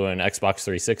people who own Xbox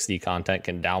 360 content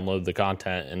can download the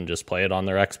content and just play it on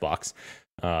their Xbox.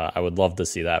 I would love to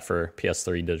see that for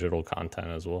PS3 digital content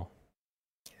as well.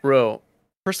 Bro,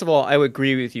 first of all, I would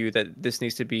agree with you that this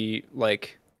needs to be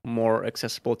like more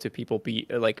accessible to people, be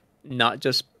like not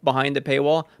just behind the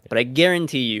paywall. But I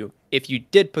guarantee you, if you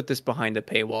did put this behind the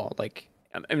paywall, like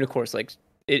I mean, of course, like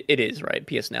it is right.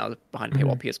 PS Now is behind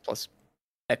paywall, PS Plus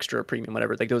Extra, Premium,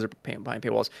 whatever. Like those are behind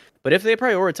paywalls. But if they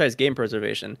prioritize game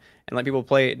preservation and let people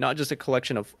play not just a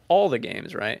collection of all the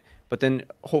games, right? But then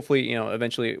hopefully,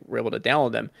 eventually we're able to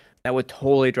download them. That would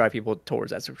totally drive people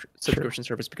towards that subscription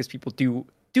service, because people do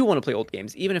want to play old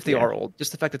games, even if they are old.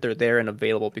 Just the fact that they're there and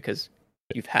available because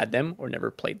you've had them or never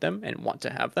played them and want to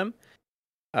have them.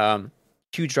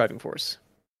 Huge driving force.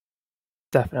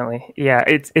 Definitely. Yeah,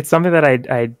 it's something that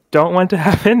I don't want to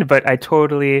happen, but I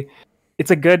totally it's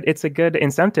a good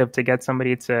incentive to get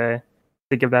somebody to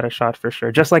give that a shot for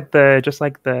sure. Just like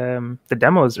the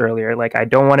demos earlier. Like, I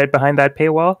don't want it behind that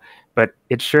paywall, but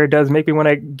it sure does make me want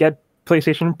to get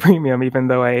PlayStation Premium, even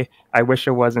though I wish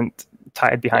it wasn't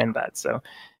tied behind that. So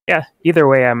yeah, either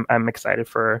way, I'm excited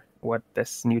for what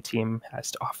this new team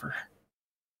has to offer.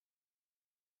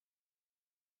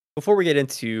 Before we get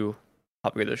into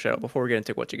topic of the show, before we get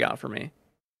into what you got for me,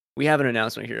 we have an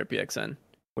announcement here at PXN.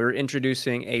 We're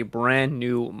introducing a brand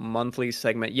new monthly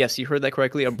segment. Yes, you heard that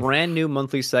correctly. A brand new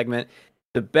monthly segment.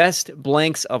 The best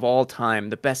blanks of all time,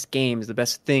 the best games, the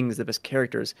best things, the best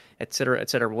characters, etc.,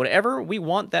 etc. Whatever we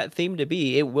want that theme to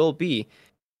be, it will be.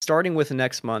 Starting with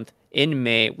next month, in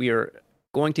May, we are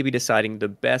going to be deciding the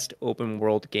best open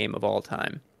world game of all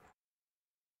time.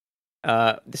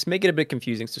 This may get a bit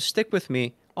confusing, so stick with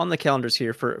me on the calendars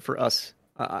here for us,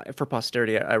 for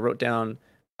posterity. I wrote down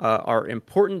our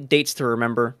important dates to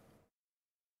remember.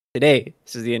 Today,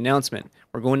 this is the announcement.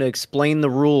 We're going to explain the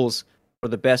rules for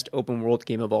the best open world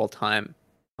game of all time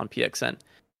on PXN.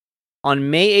 On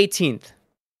May 18th,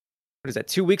 what is that,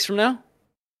 2 weeks from now?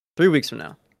 3 weeks from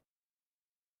now.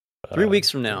 3 weeks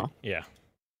from now. Yeah.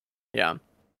 Yeah.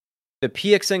 The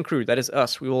PXN crew, that is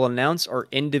us, we will announce our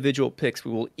individual picks.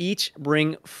 We will each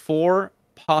bring 4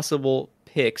 possible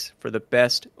picks for the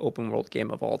best open world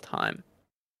game of all time.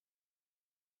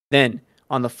 Then,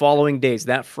 on the following days,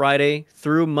 that Friday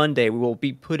through Monday, we will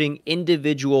be putting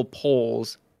individual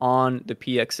polls on the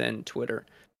PXN Twitter.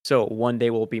 So one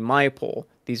day will be my poll.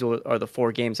 These are the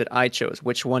 4 games that I chose.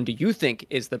 Which one do you think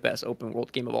is the best open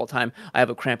world game of all time? I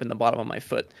have a cramp in the bottom of my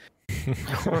foot.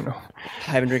 Oh, no.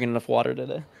 I haven't drinking enough water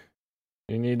today.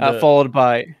 You need followed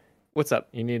by, what's up?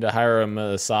 You need to hire a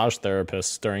massage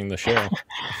therapist during the show.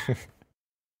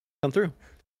 Come through.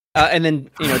 And then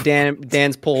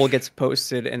Dan's poll gets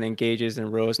posted and then Gage's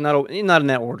and Rose. Not in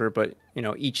that order, but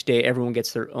each day everyone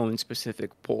gets their own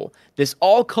specific poll. This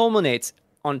all culminates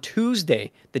on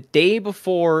Tuesday, the day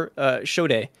before show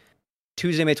day,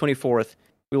 Tuesday, May 24th.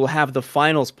 We will have the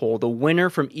finals poll. The winner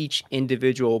from each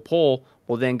individual poll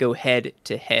will then go head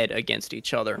to head against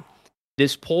each other.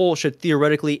 This poll should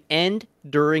theoretically end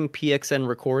during PXN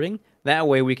recording. That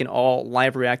way we can all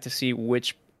live react to see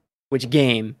which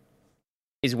game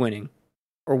is winning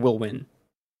or will win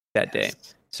that day.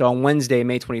 So on Wednesday,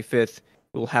 May 25th,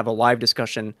 we'll have a live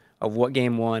discussion of what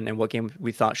game won and what game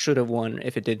we thought should have won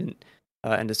if it didn't,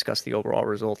 and discuss the overall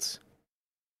results.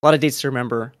 A lot of dates to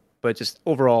remember, but just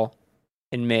overall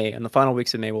in May, and the final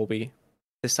weeks of May, we'll be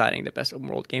deciding the best open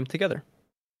world game together.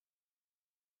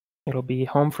 It'll be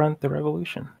Homefront: The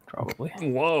Revolution, probably.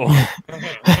 Whoa.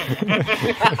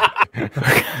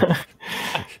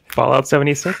 Fallout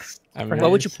 76. Why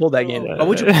would you pull that game? Why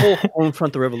would you pull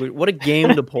Homefront: The Revolution? What a game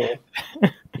to pull.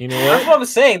 You know That's what I'm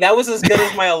saying. That was as good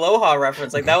as my Aloha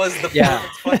reference. Like, that was the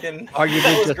fucking. Arguably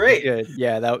that was great. Good.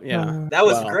 Yeah, that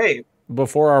was great.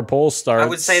 Before our poll starts, I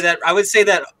would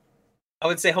say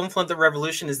Homefront: The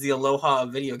Revolution is the Aloha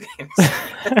of video games.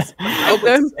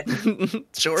 Okay.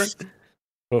 Sure.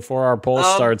 Before our poll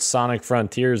starts, Sonic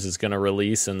Frontiers is going to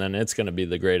release, and then it's going to be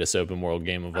the greatest open world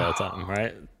game of all time,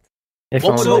 right?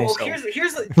 Here's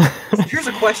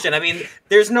a question. I mean,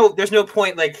 there's no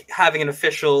point like having an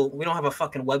official. We don't have a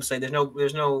fucking website.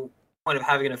 There's no point of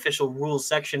having an official rules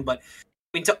section. But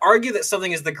I mean, to argue that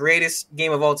something is the greatest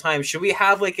game of all time, should we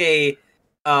have like a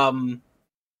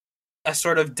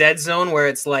sort of dead zone where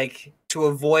it's like, to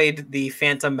avoid the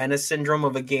Phantom Menace syndrome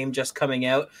of a game just coming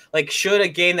out? Like, should a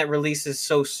game that releases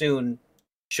so soon,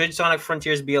 should Sonic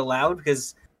Frontiers be allowed?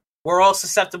 Because we're all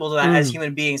susceptible to that as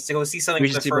human beings, to go see something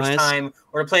for the first time,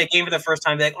 or to play a game for the first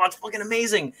time, be like, oh, it's fucking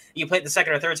amazing. You play it the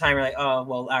second or third time, you're like, oh,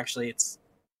 well, actually, it's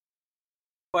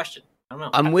a question. I don't know.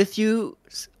 I'm with you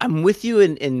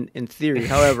in theory.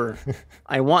 However,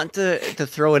 I want to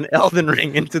throw an Elden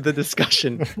Ring into the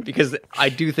discussion, because I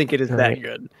do think it is that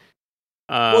good.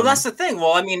 Well, that's the thing.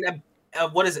 Well, I mean,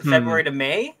 what is it? February to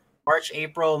May, March,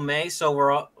 April, May. So we're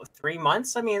all 3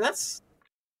 months. I mean, that's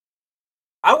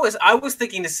I was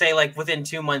thinking to say like within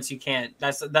 2 months you can't.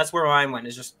 That's where mine went.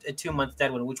 Is just a 2-month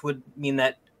deadline, which would mean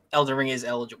that Elden Ring is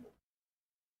eligible.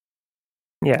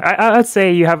 Yeah, I'd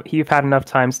say you've had enough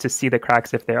times to see the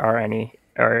cracks if there are any,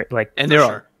 or like, and there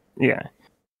are.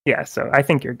 Yeah. So I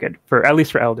think you're good for at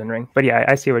least for Elden Ring. But yeah,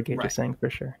 I see what Gage is saying for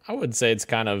sure. I would say it's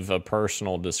kind of a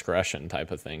personal discretion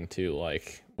type of thing too.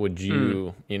 Like, would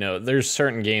you, there's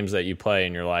certain games that you play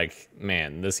and you're like,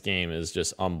 man, this game is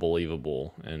just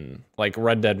unbelievable. And like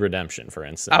Red Dead Redemption, for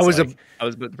instance. I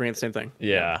was bringing the same thing.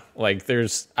 Yeah, like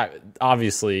there's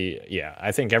obviously,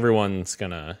 I think everyone's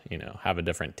gonna, have a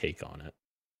different take on it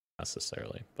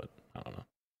necessarily, but I don't know.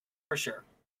 For sure.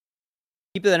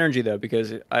 Keep that energy though,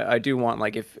 because I do want,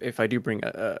 like, if I do bring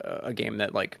a game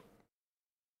that like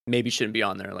maybe shouldn't be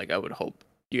on there, like I would hope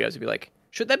you guys would be like,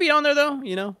 should that be on there though?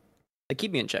 Like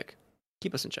keep me in check,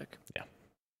 keep us in check. Yeah.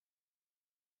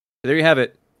 So there you have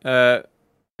it.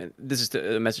 This is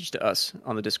a message to us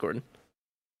on the Discord.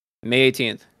 May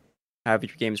 18th, have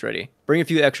your games ready. Bring a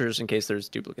few extras in case there's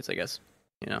duplicates, I guess.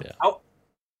 Yeah. I'll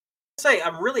say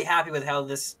I'm really happy with how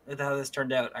this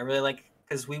turned out. I really like,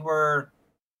 because we were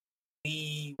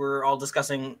all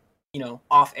discussing,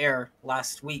 off air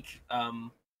last week,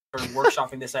 sort of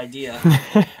workshopping this idea.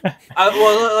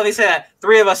 Well, let me say that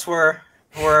three of us were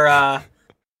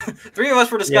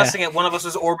discussing it. One of us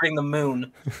was orbiting the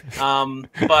moon.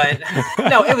 But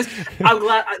no, it was.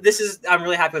 I'm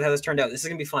really happy with how this turned out. This is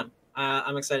gonna be fun.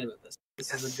 I'm excited about this.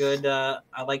 This is a good.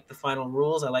 I like the final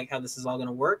rules. I like how this is all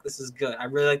gonna work. This is good. I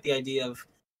really like the idea of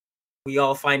we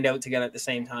all find out together at the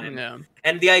same time. Yeah.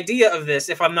 And the idea of this,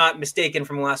 if I'm not mistaken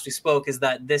from last we spoke, is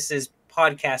that this is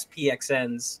Podcast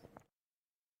PXN's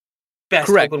best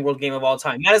open world game of all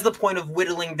time. That is the point of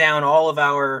whittling down all of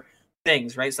our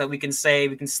things, right? So that we can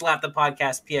slap the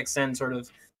Podcast PXN sort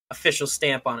of official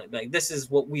stamp on it. Like, this is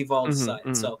what we've all decided.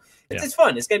 Mm-hmm. So it's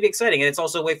fun. It's going to be exciting. And it's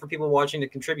also a way for people watching to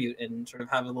contribute and sort of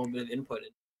have a little bit of input.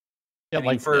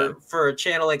 For a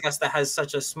channel like us that has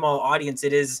such a small audience,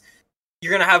 you're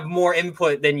going to have more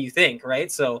input than you think,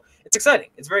 right? So it's exciting.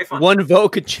 It's very fun. One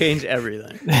vote could change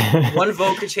everything. One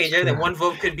vote could change everything. One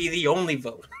vote could be the only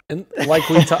vote. And like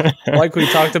we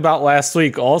talked about last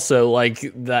week also, like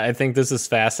that, I think this is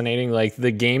fascinating. Like the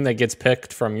game that gets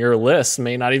picked from your list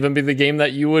may not even be the game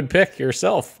that you would pick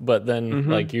yourself, but then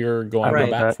like you're going to go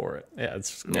back for it. Yeah,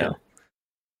 it's cool. Yeah.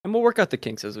 And we'll work out the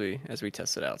kinks as we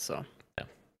test it out. So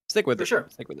stick with it. For sure.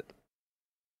 Stick with it.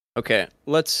 Okay,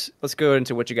 let's go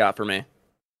into what you got for me.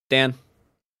 Dan?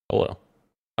 Hello.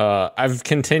 I've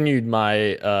continued my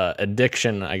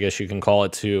addiction, I guess you can call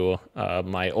it, to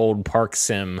my old Park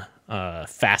Sim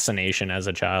fascination as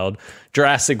a child.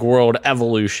 Jurassic World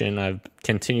Evolution. I've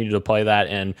continued to play that,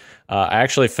 and I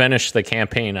actually finished the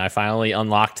campaign. I finally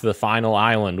unlocked the final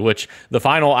island, which the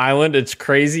final island, it's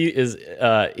crazy, is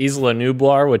Isla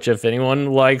Nublar, which if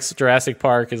anyone likes Jurassic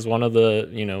Park is one of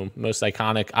the most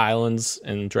iconic islands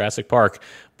in Jurassic Park.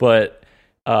 But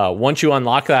once you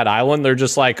unlock that island, they're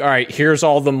just like, all right, here's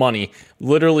all the money.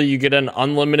 Literally, you get an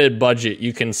unlimited budget.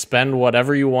 You can spend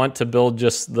whatever you want to build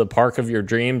just the park of your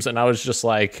dreams. And I was just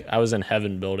like, I was in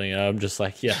heaven building it. I'm just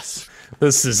like, yes,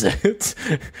 this is it.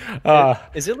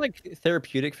 Is it like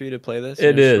therapeutic for you to play this?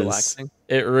 It is. Relaxing?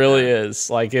 It really is.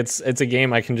 Like it's a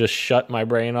game I can just shut my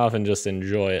brain off and just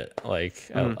enjoy it.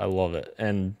 Like I love it.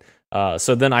 And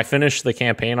so then I finished the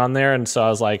campaign on there, and so I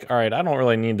was like, all right, I don't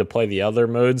really need to play the other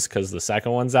modes because the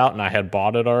second one's out, and I had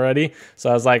bought it already. So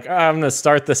I was like, I'm going to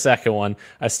start the second one.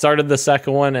 I started the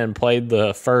second one and played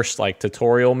the first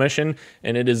tutorial mission,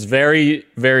 and it is very,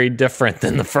 very different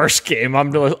than the first game.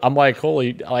 I'm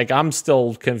like, I'm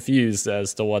still confused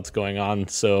as to what's going on.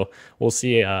 So we'll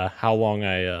see how long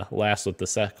I last with the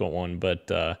second one,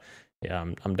 but yeah,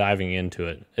 I'm diving into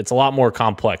it. It's a lot more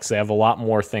complex. They have a lot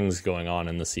more things going on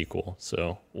in the sequel,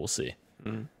 so we'll see.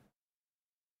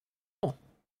 Cool.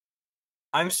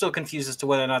 I'm still confused as to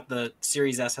whether or not the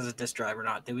Series S has a disk drive or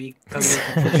not. Did we come to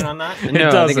a conclusion on that?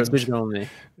 No, I think it's digital only.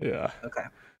 Yeah. Okay.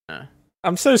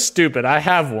 I'm so stupid. I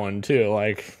have one too.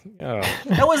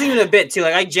 That wasn't even a bit too.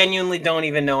 I genuinely don't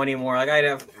even know anymore.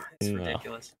 It's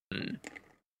ridiculous. I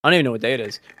don't even know what day it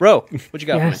is. Bro, what you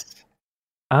got for me?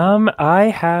 I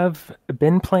have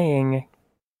been playing,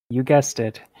 you guessed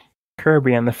it,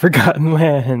 Kirby and the Forgotten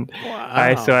Land. Wow.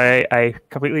 I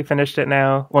completely finished it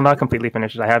now. Well, not completely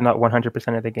finished it. I have not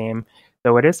 100% of the game.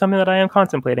 So it is something that I am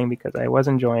contemplating because I was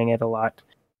enjoying it a lot.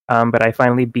 But I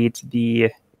finally beat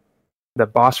the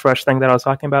boss rush thing that I was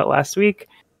talking about last week.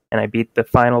 And I beat the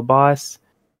final boss.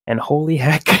 And holy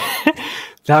heck,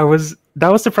 that was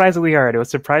surprisingly hard. It was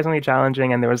surprisingly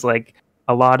challenging. And there was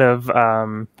a lot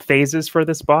of phases for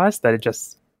this boss that it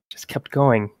just kept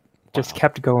going just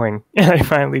kept going, and I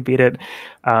finally beat it.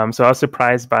 So I was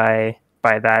surprised by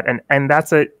that, and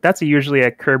that's usually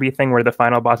a Kirby thing where the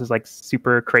final boss is like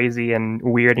super crazy and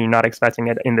weird, and you're not expecting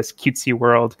it in this cutesy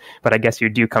world. But I guess you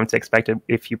do come to expect it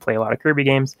if you play a lot of Kirby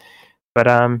games. But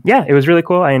yeah, it was really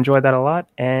cool. I enjoyed that a lot,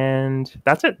 and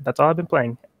that's it. That's all I've been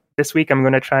playing. This week, I'm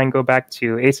going to try and go back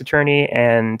to Ace Attorney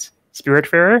and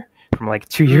Spiritfarer from like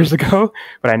 2 years ago,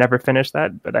 but I never finished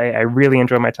that. But I really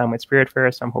enjoyed my time with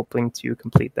Spiritfarer, so I'm hoping to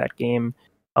complete that game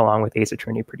along with Ace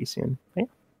Attorney pretty soon. Yeah.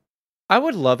 I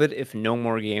would love it if no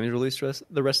more games released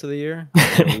the rest of the year.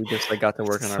 And we just got to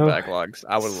work on our backlogs.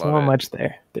 I would love it. So much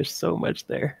there. There's so much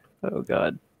there. Oh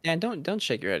god. And don't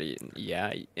shake your head.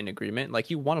 Yeah, in agreement.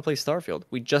 Like, you want to play Starfield.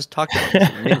 We just talked about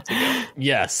this minutes ago.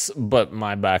 Yes, but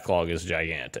my backlog is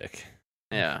gigantic.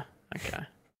 Yeah. Okay.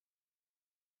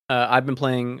 I've been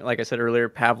playing, like I said earlier,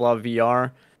 Pavlov VR.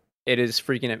 It is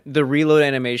freaking. The reload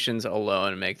animations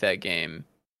alone make that game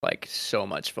like so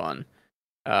much fun.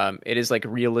 It is like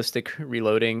realistic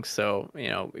reloading. So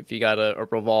if you got a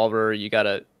revolver, you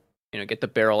gotta get the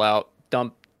barrel out,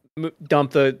 dump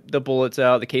the bullets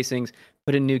out, the casings.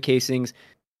 Put in new casings,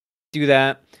 do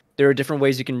that. There are different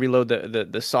ways you can reload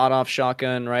the sawed-off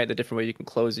shotgun, right? The different way you can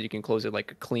close it. You can close it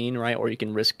like clean, right? Or you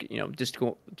can risk, just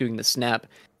doing the snap.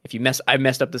 If I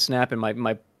messed up the snap and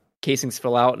my casings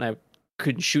fell out and I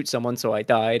couldn't shoot someone, so I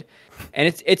died.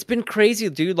 And it's been crazy,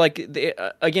 dude. Like,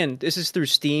 again, this is through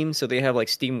Steam, so they have like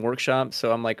Steam Workshop.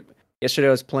 So I'm like, yesterday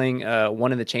I was playing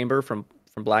One in the Chamber from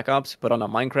Black Ops, but on a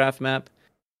Minecraft map.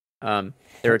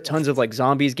 There are tons of like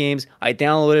zombies games. I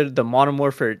downloaded the Modern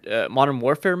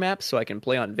Warfare map so I can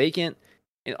play on Vacant.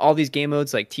 And all these game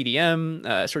modes like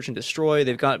TDM, Search and Destroy.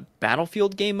 They've got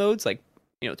Battlefield game modes like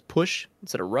it's push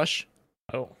instead of rush.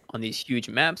 Oh, on these huge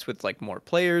maps with like more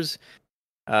players.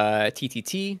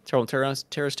 TTT,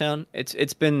 Terrorist Town.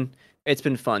 It's been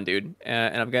fun, dude.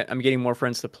 And I'm getting more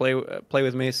friends to play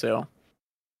with me. So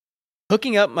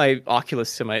hooking up my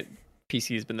Oculus to my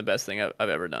PC has been the best thing I've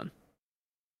ever done.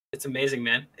 It's amazing,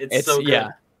 man. It's so good. Yeah,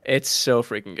 it's so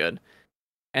freaking good.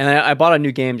 And I bought a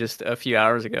new game just a few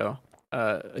hours ago.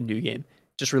 A new game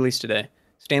just released today,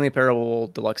 Stanley Parable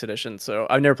Deluxe Edition. So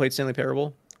I've never played Stanley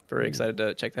Parable. Very excited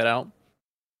to check that out.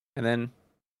 And then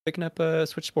picking up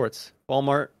Switch Sports.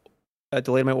 Walmart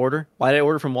delayed my order. Why did I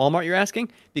order from Walmart, you're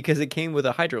asking? Because it came with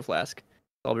a hydro flask.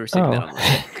 I'll be receiving that on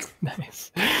Monday.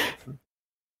 Nice.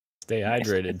 Stay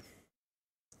hydrated.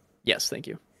 Yes, thank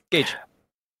you. Gage.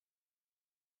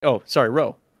 Oh, sorry,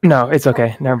 Ro. No, it's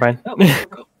okay. Never mind. Oh,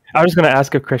 I was going to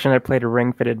ask if Christian had played a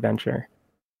Ring Fit Adventure.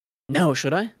 No,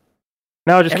 should I?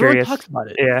 No, just Everyone curious. talks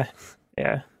about it.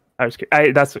 Yeah. I was.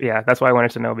 That's why I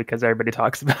wanted to know, because everybody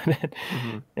talks about it.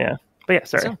 Mm-hmm. Yeah, but yeah,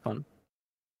 sorry. Sounds fun.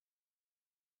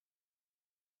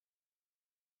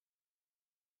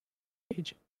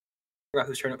 Gage.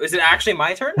 Whose turn? Is it actually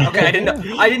my turn? Okay, I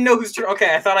didn't know whose turn.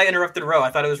 Okay, I thought I interrupted Ro. I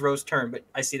thought it was Ro's turn, but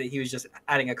I see that he was just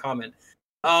adding a comment.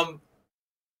 I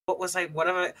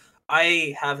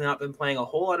have not been playing a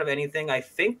whole lot of anything. I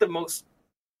think the most,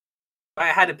 if I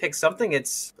had to pick something,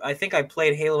 I think I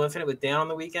played Halo Infinite with Dan on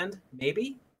the weekend.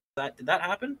 Maybe did that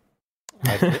happen?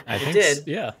 I think it did.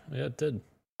 Yeah, it did.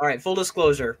 All right, full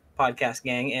disclosure, podcast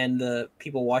gang and the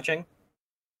people watching.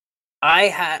 I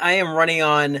am running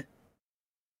on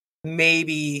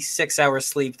maybe 6 hours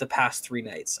sleep the past 3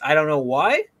 nights. I don't know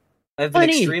why. I've been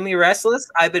extremely restless.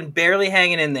 I've been barely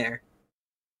hanging in there.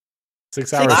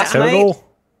 6 hours total?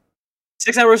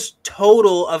 6 hours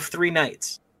total of 3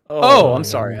 nights. Oh, I'm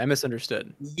sorry. I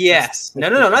misunderstood. Yes. No,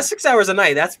 not 6 hours a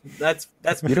night. That's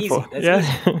Beautiful. Easy.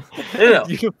 That's no.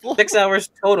 Beautiful. 6 hours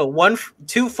total. One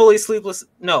fully sleepless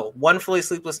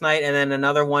night, and then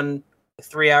another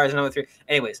 3 hours, another 3.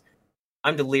 Anyways,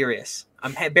 I'm delirious.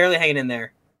 I'm barely hanging in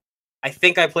there. I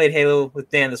think I played Halo with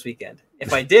Dan this weekend.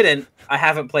 If I didn't, I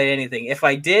haven't played anything. If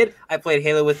I did, I played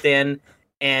Halo with Dan,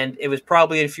 and it was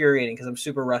probably infuriating because I'm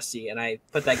super rusty, and I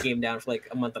put that game down for like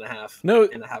a month and a half. No,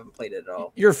 and I haven't played it at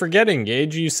all. You're forgetting,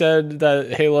 Gage. You said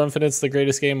that Halo Infinite's the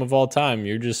greatest game of all time.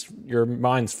 Your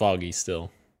mind's foggy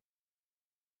still.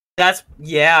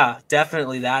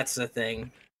 Definitely that's the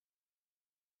thing.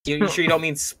 You sure you don't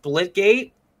mean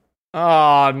Splitgate?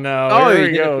 Oh no! Oh,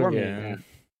 here we go again.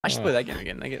 I should play that game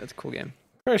again. That's a cool game.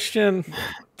 Christian.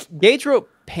 Gage wrote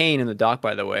Pain in the doc,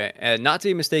 by the way, and not to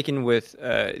be mistaken with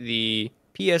the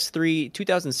PS3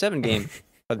 2007 game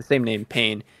by the same name,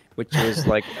 Pain, which was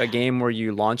like a game where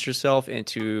you launch yourself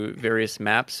into various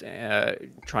maps,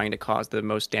 trying to cause the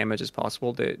most damage as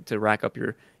possible to rack up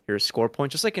your score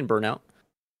point, just like in Burnout.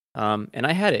 And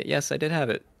I had it. Yes, I did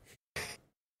have it.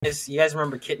 You guys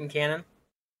remember Kitten Cannon?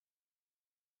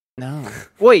 No.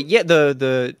 Wait, yeah,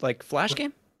 the like Flash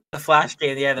game? The Flash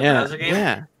game, the browser game.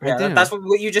 Yeah, that's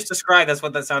what you just described. That's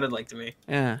what that sounded like to me.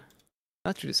 Yeah,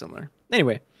 not too dissimilar.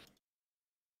 Anyway,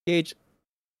 Gage,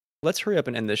 let's hurry up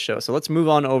and end this show. So let's move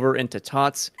on over into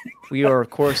TOTS. We are, of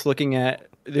course, looking at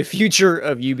the future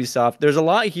of Ubisoft. There's a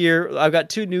lot here. I've got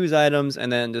 2 news items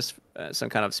and then just some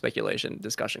kind of speculation,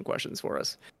 discussion questions for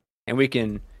us. And we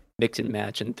can mix and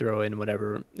match and throw in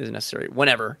whatever is necessary,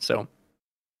 whenever. So,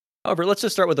 however, let's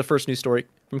just start with the first news story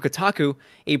from Kotaku.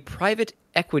 Private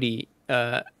equities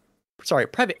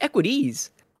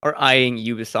are eyeing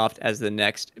Ubisoft as the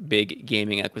next big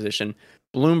gaming acquisition.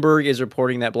 Bloomberg is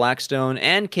reporting that Blackstone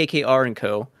and KKR &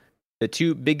 Co., the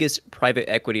 2 biggest private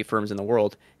equity firms in the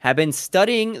world, have been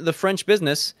studying the French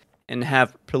business and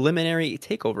have preliminary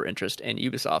takeover interest in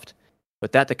Ubisoft,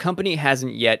 but that the company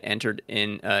hasn't yet entered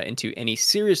into any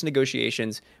serious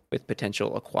negotiations with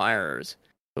potential acquirers.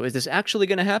 So is this actually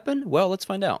going to happen? Well, let's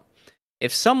find out.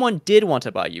 If someone did want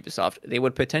to buy Ubisoft, they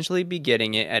would potentially be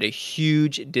getting it at a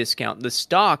huge discount. The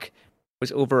stock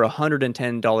was over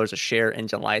 $110 a share in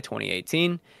July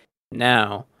 2018.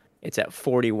 Now it's at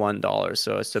 $41,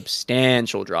 so a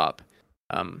substantial drop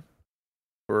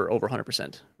for over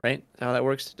 100%, right? Is that how that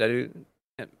works?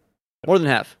 More than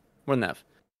half.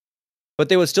 But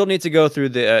they would still need to go through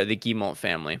the Guillemot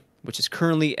family, which is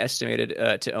currently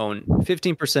estimated to own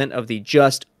 15% of the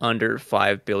just under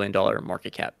 $5 billion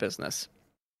market cap business.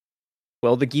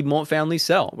 Will the Guillemot family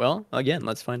sell? Well, again,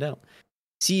 let's find out.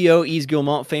 CEO Yves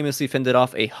Guillemot famously fended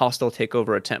off a hostile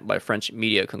takeover attempt by French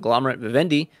media conglomerate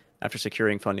Vivendi after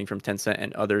securing funding from Tencent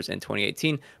and others in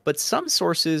 2018, but some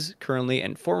sources currently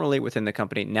and formerly within the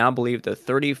company now believe the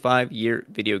 35-year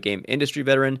video game industry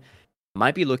veteran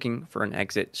might be looking for an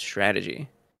exit strategy.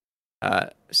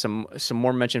 Some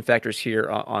more mentioned factors here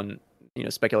on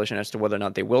speculation as to whether or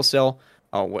not they will sell,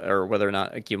 or whether or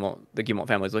not the Guillemot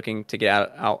family is looking to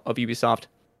get out of Ubisoft.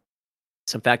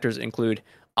 Some factors include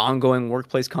ongoing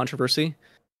workplace controversy.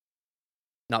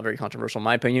 Not very controversial, in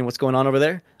my opinion, what's going on over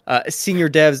there. Senior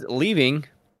devs leaving,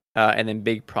 and then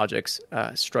big projects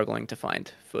struggling to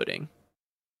find footing.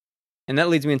 And that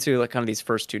leads me into kind of these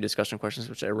first 2 discussion questions,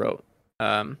 which I wrote.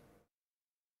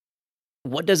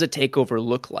 What does a takeover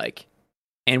look like?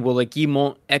 And will a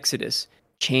Guillemot exodus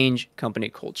change company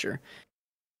culture?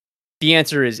 The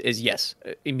answer is yes.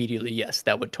 Immediately, yes.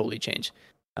 That would totally change.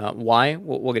 Why?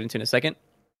 We'll get into in a second.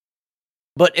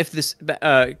 But if this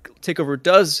takeover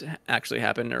does actually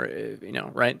happen, or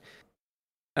right?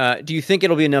 Do you think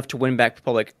it'll be enough to win back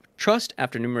public trust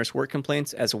after numerous work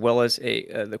complaints, as well as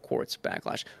the court's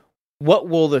backlash? What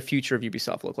will the future of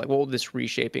Ubisoft look like? What will this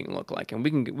reshaping look like? And we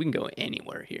can go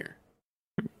anywhere here.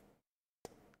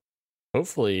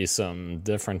 Hopefully some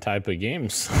different type of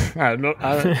games.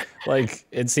 Like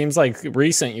it seems like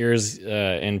recent years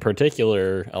in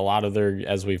particular, a lot of their,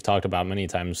 as we've talked about many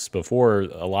times before,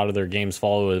 a lot of their games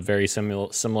follow a very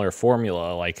similar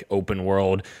formula, like open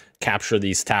world, capture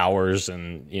these towers,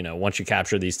 and once you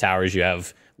capture these towers, you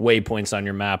have waypoints on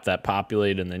your map that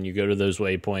populate, and then you go to those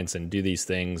waypoints and do these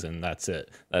things, and that's it.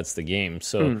 That's the game.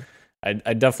 So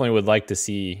I definitely would like to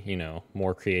see,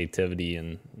 more creativity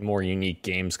and more unique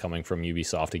games coming from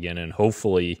Ubisoft again. And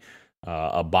hopefully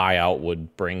a buyout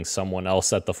would bring someone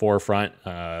else at the forefront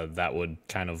that would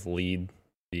kind of lead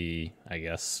the,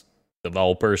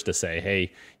 developers to say,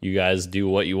 hey, you guys do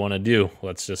what you want to do.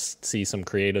 Let's just see some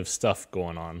creative stuff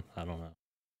going on. I don't know.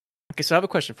 Okay, so I have a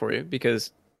question for you,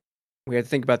 because we have to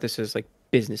think about this as like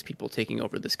business people taking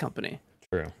over this company.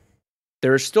 True.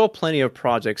 There are still plenty of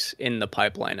projects in the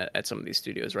pipeline at some of these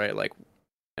studios, right? Like,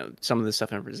 some of the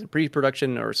stuff is in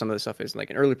pre-production, or some of the stuff is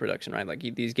like in early production, right? Like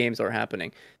these games are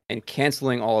happening, and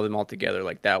canceling all of them altogether,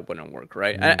 like that wouldn't work,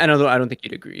 right? Mm-hmm. I don't think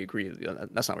you'd agree.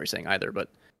 That's not what you're saying either, but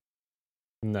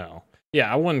no,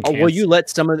 yeah, I wouldn't. Will you let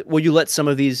some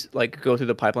of these like go through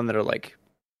the pipeline that are like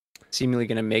seemingly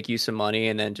going to make you some money,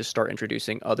 and then just start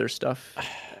introducing other stuff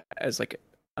as like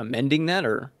amending that,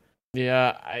 or?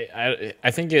 Yeah,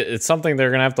 I think it's something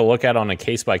they're gonna have to look at on a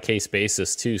case by case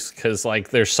basis too, because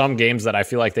like there's some games that I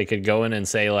feel like they could go in and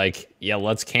say like, yeah,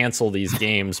 let's cancel these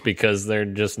games because they're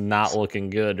just not looking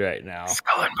good right now.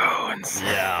 Skull and Bones.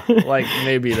 Yeah, like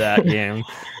maybe that game.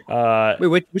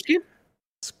 Wait, which game?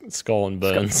 Skull and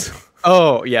Bones.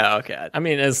 Oh yeah, okay. I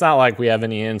mean, it's not like we have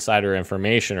any insider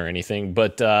information or anything,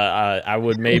 but I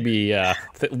would maybe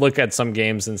look at some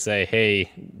games and say, hey,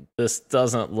 this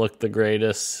doesn't look the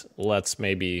greatest. Let's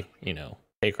maybe,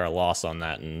 take our loss on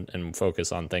that and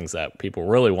focus on things that people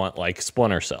really want, like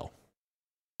Splinter Cell.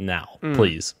 Now,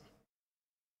 please.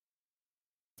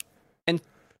 And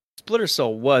Splinter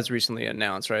Cell was recently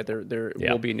announced, right? There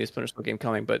will be a new Splinter Cell game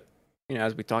coming, but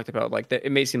as we talked about, like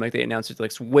it may seem like they announced it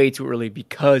like way too early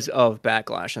because of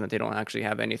backlash, and that they don't actually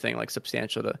have anything like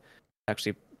substantial to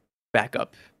actually back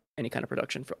up any kind of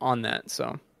production on that.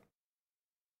 So,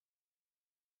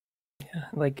 yeah,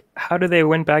 like how do they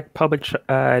win back public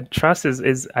trust?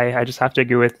 Is I just have to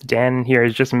agree with Dan here.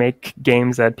 Is just make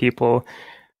games that people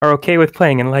are okay with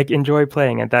playing and like enjoy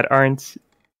playing, and that aren't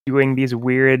doing these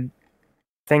weird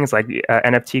things like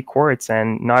NFT quartz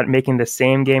and not making the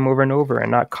same game over and over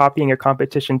and not copying your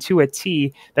competition to a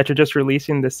T, that you're just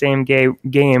releasing the same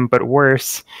game but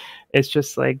worse. It's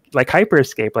just like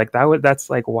Hyperscape. Like that's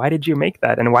like, why did you make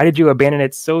that? And why did you abandon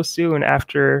it so soon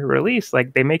after release?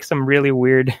 Like they make some really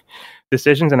weird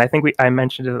decisions. And I think I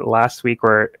mentioned it last week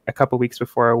or a couple weeks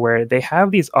before, where they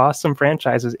have these awesome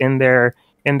franchises in their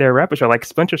repertoire, like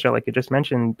Splinter Cell, like you just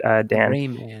mentioned,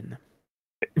 Dan.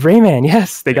 Rayman,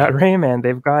 yes, they got Rayman.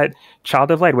 They've got Child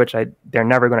of Light, which they're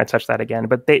never going to touch that again.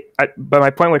 But but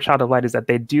my point with Child of Light is that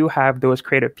they do have those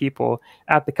creative people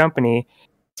at the company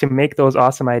to make those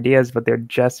awesome ideas, but they're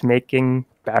just making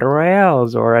battle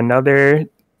royales or another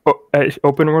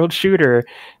open world shooter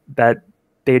that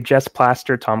they just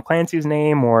plaster Tom Clancy's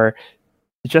name, or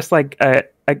just like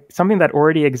something that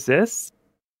already exists,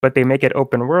 but they make it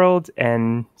open world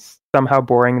and somehow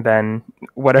boring than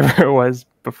whatever it was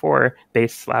before they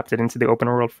slapped it into the open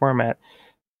world format.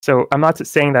 So I'm not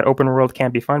saying that open world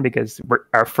can't be fun, because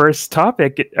our first top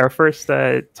thing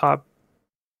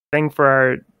for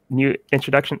our new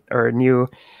introduction or new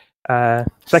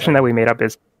section that we made up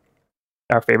is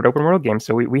our favorite open world games.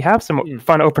 So we have some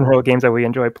fun open world games that we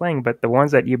enjoy playing, but the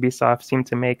ones that Ubisoft seem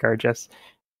to make are just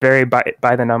very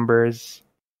by the numbers,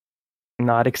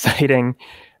 not exciting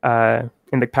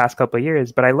in the past couple of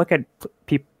years. But I look at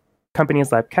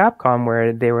companies like Capcom,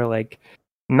 where they were like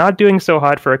not doing so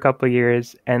hot for a couple of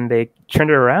years, and they turned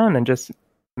it around and just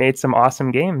made some awesome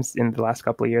games in the last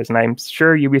couple of years. And I'm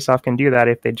sure Ubisoft can do that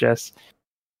if they just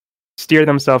steer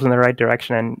themselves in the right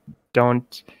direction and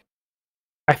don't.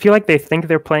 I feel like they think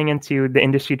they're playing into the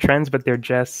industry trends, but they're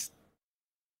just,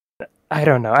 I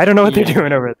don't know what they're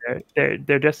doing over there.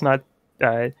 They're just not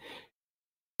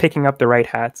picking up the right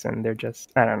hats, and they're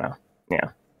just, I don't know.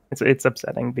 Yeah, it's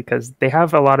upsetting because they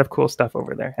have a lot of cool stuff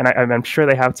over there, and I'm sure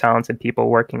they have talented people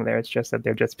working there. It's just that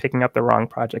they're just picking up the wrong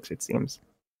projects, it seems.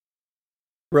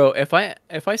 Bro, if I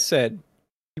said,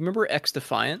 you remember X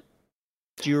Defiant?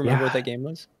 Do you remember what that game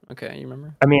was? Okay, you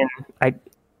remember? I mean, I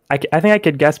think I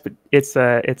could guess, but it's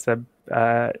a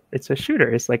shooter.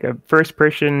 It's like a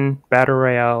first-person battle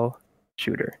royale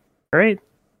shooter, right?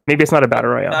 Maybe it's not a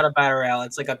battle royale. Not a battle royale.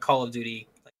 It's like a Call of Duty.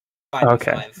 Like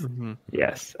 5v5. Mm-hmm.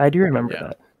 Yes, I do remember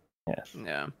that. Yes.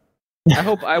 Yeah.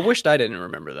 I wished I didn't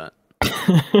remember that.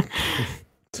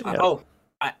 Oh,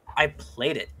 I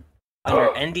played it under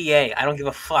NDA. I don't give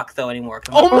a fuck though anymore.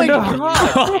 Oh my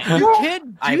god! You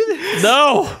can't do this.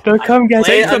 No! Don't come get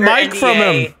Take the mic from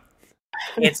him.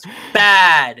 It's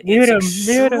bad. It's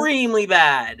extremely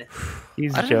bad.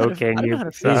 He's joking.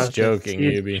 He's joking,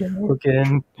 Ubi.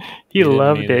 He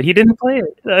loved it. He didn't play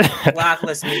it.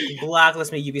 Blacklist me,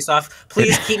 Ubisoft.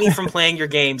 Please keep me from playing your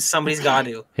games. Somebody's got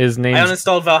to. His name. I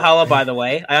uninstalled Valhalla, by the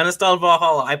way.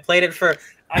 I played it for.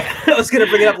 I was gonna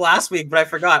bring it up last week, but I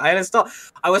forgot.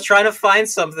 I was trying to find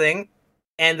something,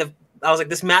 and I was like,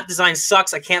 this map design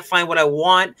sucks. I can't find what I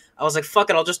want. I was like, fuck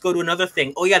it, I'll just go to another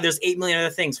thing. Oh yeah, there's 8 million other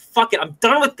things. Fuck it, I'm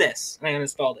done with this. And I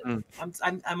uninstalled it.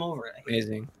 I'm over it.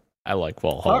 Amazing. I like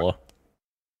Valhalla.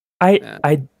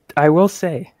 I will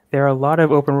say there are a lot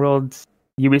of open world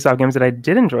Ubisoft games that I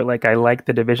did enjoy. Like I like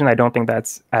The Division. I don't think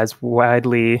that's as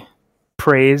widely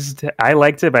praised. I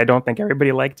liked it, but I don't think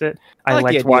everybody liked it. I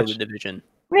liked The Division.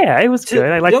 Yeah, it was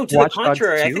good. I like. To the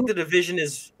contrary, I think The Division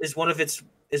is one of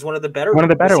the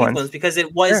better ones because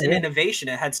it was an innovation.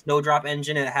 It had Snowdrop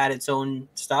Engine. It had its own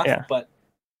stuff. Yeah. But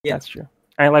yeah, that's true.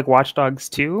 I like Watch Dogs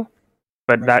 2,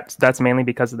 but that's mainly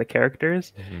because of the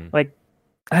characters. Mm-hmm. Like,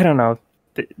 I don't know.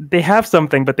 They have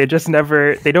something, but they just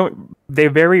never. They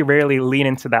very rarely lean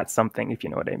into that something. If you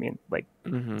know what I mean. Like,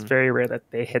 It's very rare that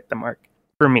they hit the mark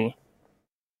for me.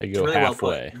 They go really halfway.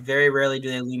 Well put. Very rarely do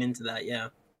they lean into that. Yeah.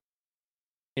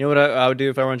 You know what I would do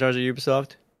if I were in charge of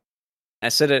Ubisoft? I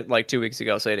said it like 2 weeks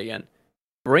ago. I'll say it again.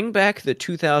 Bring back the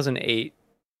 2008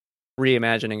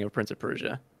 reimagining of Prince of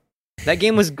Persia. That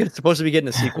game was supposed to be getting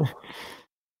a sequel.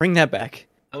 Bring that back.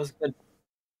 That was good.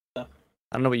 I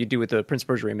don't know what you do with the Prince of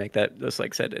Persia remake. That just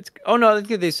like said it's. Oh no, I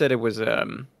think they said it was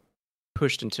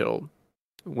pushed until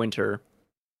winter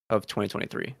of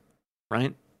 2023,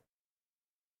 right?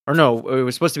 Or no, it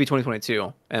was supposed to be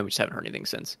 2022, and we just haven't heard anything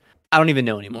since. I don't even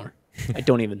know anymore. I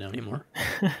don't even know anymore.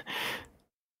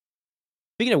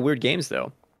 Speaking of weird games,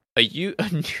 though, a new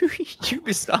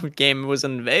Ubisoft game was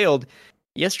unveiled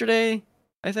yesterday,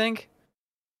 I think,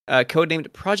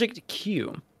 codenamed Project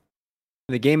Q.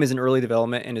 The game is in early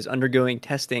development and is undergoing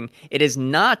testing. It is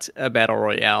not a battle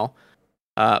royale,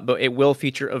 but it will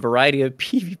feature a variety of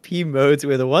PvP modes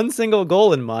with one single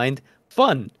goal in mind: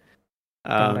 fun.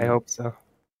 I hope so.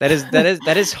 That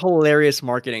is hilarious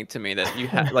marketing to me. That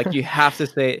you have to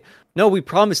say, no, we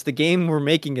promise the game we're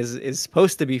making is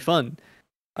supposed to be fun.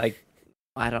 Like,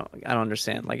 I don't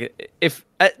understand. Like, if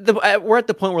we're at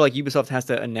the point where like Ubisoft has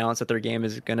to announce that their game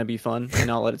is gonna be fun and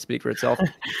not let it speak for itself.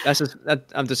 This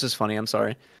is funny. I'm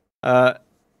sorry.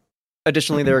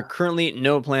 Additionally, there are currently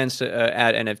no plans to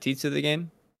add NFTs to the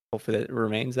game. Hopefully, that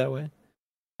remains that way.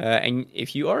 And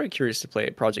if you are curious to play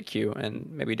Project Q and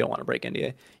maybe don't want to break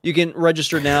NDA, you can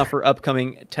register now for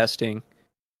upcoming testing.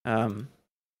 Yeah.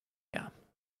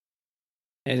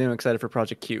 Anything excited for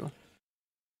Project Q?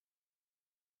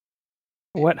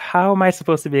 What? How am I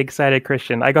supposed to be excited,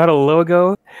 Christian? I got a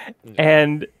logo,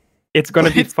 and it's going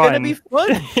to be fun. It's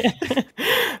going to be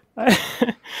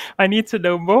fun. I need to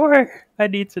know more. I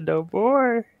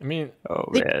mean,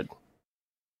 man.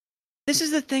 This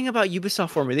is the thing about Ubisoft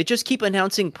for me. They just keep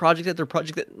announcing project after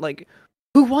project that, like,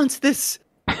 who wants this?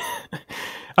 I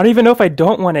don't even know if I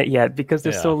don't want it yet because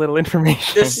there's so little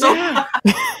information. There's so I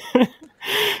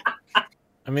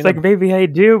mean, it's like maybe I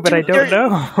do, but I don't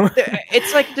know.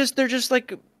 It's like they're just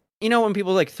like, you know, when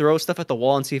people like throw stuff at the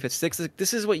wall and see if it sticks. Like,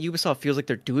 this is what Ubisoft feels like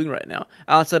they're doing right now.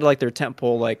 Outside of like their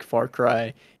tentpole like Far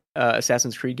Cry,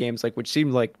 Assassin's Creed games, like which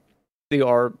seem like they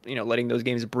are, you know, letting those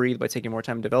games breathe by taking more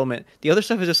time in development. The other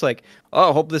stuff is just like,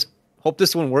 oh, hope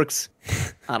this one works.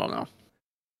 I don't know.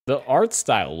 The art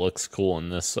style looks cool in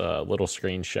this little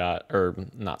screenshot, or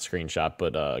not screenshot,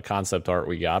 but concept art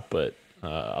we got. But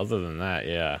other than that,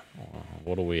 yeah,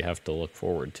 what do we have to look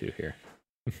forward to here?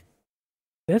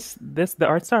 The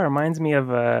art style reminds me of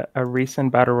a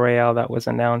recent battle royale that was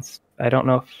announced. I don't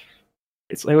know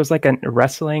if it was like a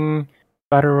wrestling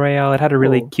battle royale. It had a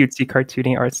really cutesy,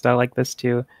 cartoony art style like this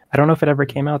too. I don't know if it ever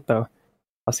came out though.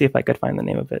 I'll see if I could find the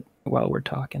name of it while we're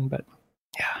talking. But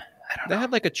yeah, I don't know. They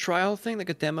had like a trial thing, like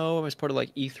a demo as part of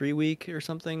like E3 week or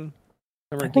something,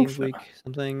 Summer Games Week,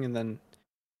 something, and then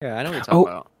yeah, I know what you're talking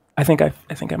about. I think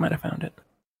I might have found it.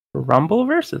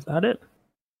 Rumbleverse, is that it?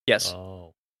 Yes.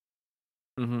 Oh.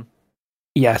 Mm-hmm.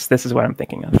 Yes, this is what I'm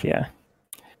thinking of. Yeah,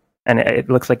 and it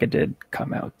looks like it did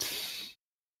come out,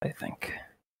 I think.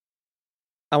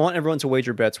 I want everyone to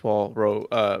wager bets while Ro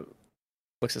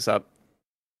looks this up.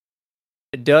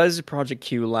 Does Project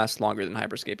Q last longer than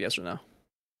Hyperscape? Yes or no?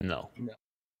 No.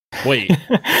 Wait.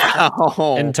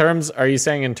 Wow. Are you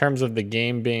saying in terms of the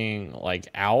game being like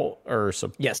out or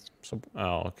yes?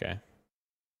 Oh, okay.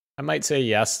 I might say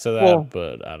yes to that,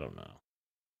 but I don't know.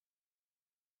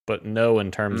 But no, in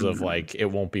terms of like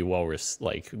it won't be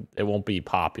it won't be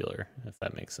popular, if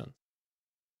that makes sense.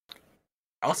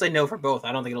 I'll say no for both.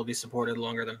 I don't think it'll be supported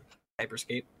longer than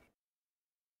Hyperscape.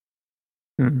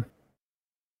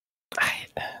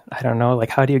 I don't know.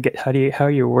 Like, how are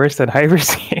you worse than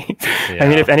Hyperscape? Yeah. I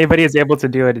mean, if anybody is able to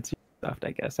do it, it's Ubisoft,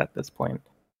 I guess, at this point.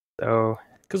 So,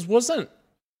 because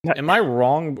am I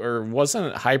wrong, or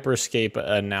wasn't Hyperscape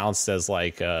announced as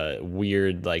like a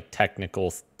weird, like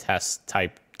technical test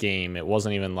type game? It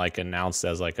wasn't even like announced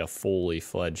as like a fully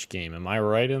fledged game. Am I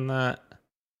right in that?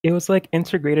 It was like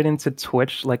integrated into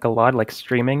Twitch, like a lot, like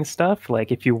streaming stuff.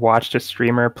 Like if you watched a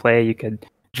streamer play, you could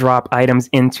drop items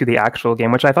into the actual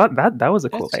game, which I thought that was a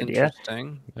cool idea.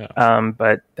 Interesting. Yeah.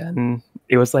 But then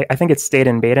it was like, I think it stayed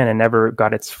in beta and it never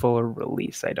got its full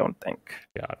release. I don't think.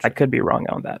 Gotcha. I could be wrong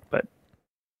on that, but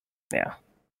yeah.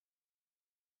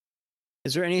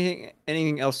 Is there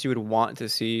anything else you would want to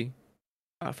see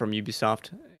from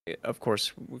Ubisoft? Of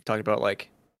course, we've talked about like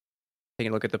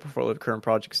taking a look at the portfolio of current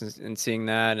projects and seeing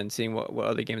that and seeing what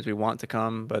other games we want to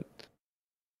come. But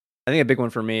I think a big one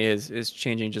for me is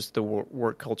changing just the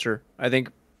work culture. I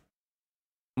think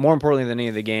more importantly than any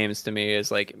of the games to me is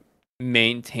like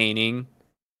maintaining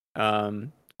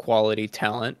quality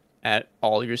talent at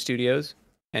all your studios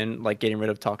and like getting rid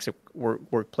of toxic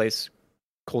workplace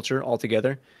culture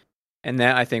altogether. And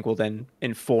that I think will then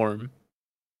inform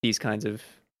these kinds of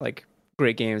like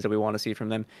great games that we want to see from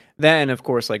them. Then of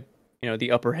course, like, you know,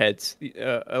 the upper heads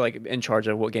like in charge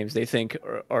of what games they think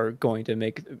are going to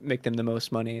make them the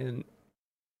most money, and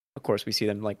of course we see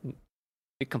them like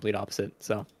the complete opposite.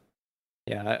 So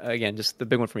yeah, again, just the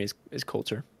big one for me is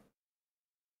culture.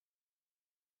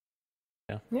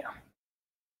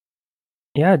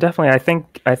 Yeah, definitely.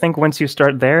 I think once you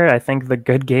start there, I think the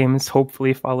good games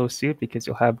hopefully follow suit because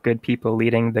you'll have good people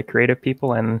leading the creative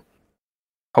people, and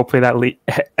hopefully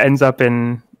that ends up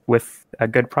in with a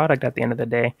good product at the end of the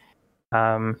day.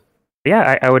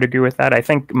 Yeah, I would agree with that. I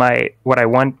think what I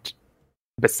want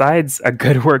besides a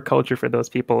good work culture for those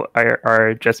people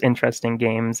are just interesting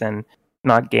games and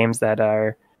not games that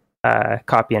are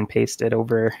copy and pasted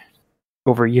over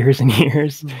years and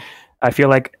years. I feel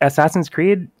like Assassin's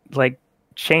Creed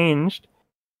changed,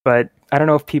 but I don't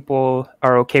know if people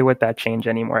are okay with that change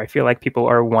anymore. I feel like people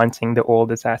are wanting the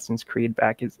old Assassin's Creed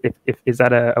back. Is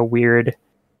that a weird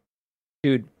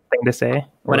thing to say?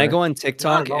 When I go on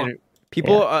TikTok and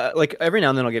people every now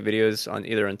and then I'll get videos on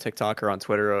either on TikTok or on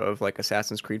Twitter of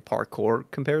Assassin's Creed parkour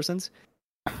comparisons.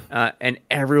 And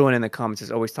everyone in the comments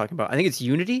is always talking about, I think it's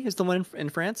Unity is the one in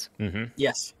France. Mm-hmm.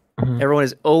 Yes. Mm-hmm. Everyone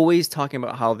is always talking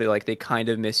about how they kind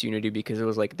of miss Unity because it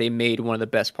was they made one of the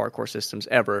best parkour systems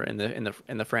ever in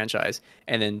the franchise,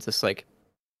 and then just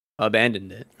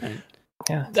abandoned it. Right?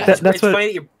 Yeah, that's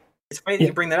funny that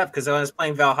you bring that up, because when I was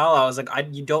playing Valhalla, I was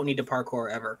you don't need to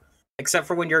parkour ever, except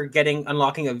for when you're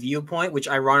unlocking a viewpoint, which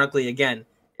ironically again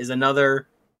is another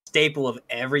staple of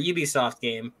every Ubisoft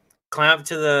game. Climb up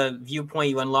to the viewpoint,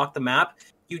 you unlock the map.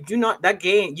 You do not that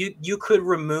game. You could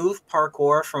remove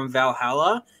parkour from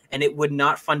Valhalla, and it would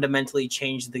not fundamentally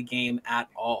change the game at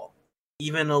all,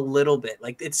 even a little bit.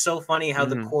 It's so funny how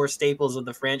the core staples of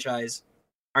the franchise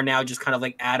are now just kind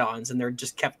of add-ons, and they're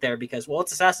just kept there because, well,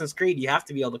 it's Assassin's Creed. You have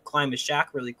to be able to climb a shack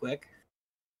really quick.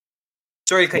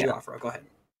 Sorry to cut you off, Ro. Go ahead.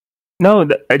 No,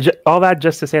 all that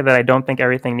just to say that I don't think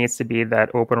everything needs to be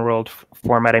that open world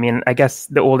format. I mean, I guess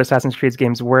the old Assassin's Creed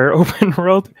games were open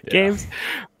world games,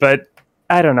 but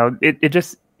I don't know. It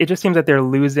just seems that they're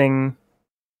losing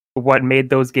what made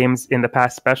those games in the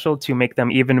past special to make them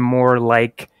even more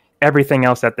like everything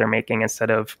else that they're making,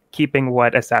 instead of keeping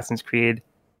what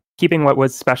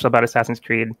was special about Assassin's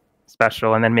Creed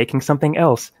special, and then making something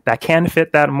else that can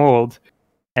fit that mold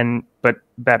but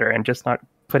better, and just not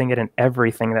putting it in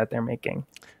everything that they're making.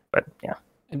 But yeah.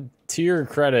 And to your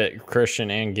credit,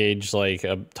 Christian and Gage,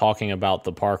 talking about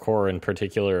the parkour in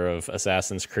particular of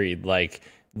Assassin's Creed,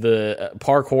 the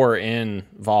parkour in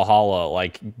Valhalla,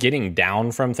 getting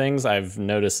down from things, I've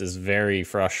noticed is very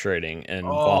frustrating in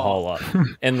Valhalla.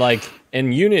 And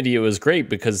in Unity, it was great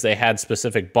because they had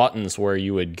specific buttons where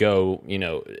you would go,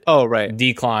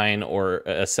 decline or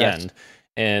ascend. Yes.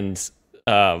 And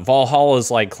Valhalla's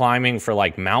climbing for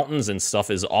mountains and stuff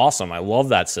is awesome. I love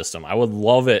that system. I would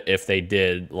love it if they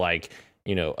did a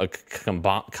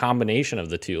combination of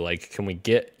the two. Can we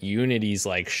get Unity's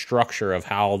structure of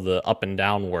how the up and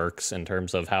down works in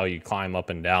terms of how you climb up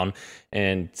and down,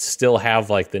 and still have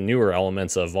the newer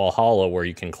elements of Valhalla where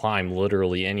you can climb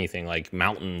literally anything,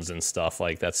 mountains and stuff.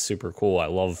 That's super cool. I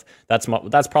love that's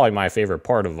probably my favorite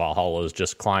part of Valhalla, is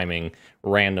just climbing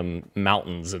random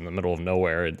mountains in the middle of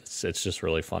nowhere. It's just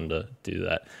really fun to do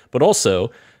that. But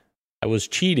also, I was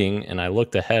cheating, and I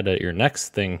looked ahead at your next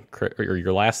thing, or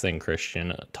your last thing,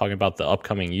 Christian, talking about the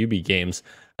upcoming Ubi games.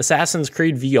 Assassin's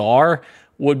Creed VR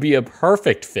would be a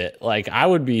perfect fit. I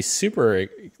would be super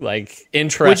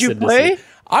interested. Would you play?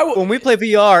 When we play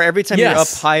VR, every time you're up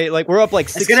high, we're up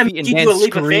 6 feet and Dan's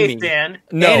screaming. Dan.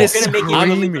 No, Dan is going to make you do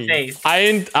a leap of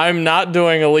faith. I'm not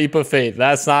doing a leap of faith.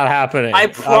 That's not happening. I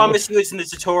promise you it's in the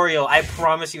tutorial.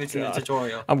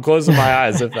 I'm closing my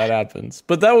eyes if that happens.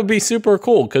 But that would be super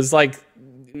cool because,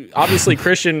 obviously,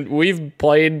 Christian, we've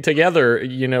played together,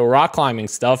 rock climbing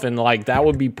stuff, and that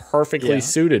would be perfectly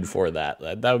suited for that.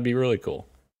 That would be really cool.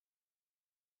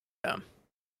 Yeah.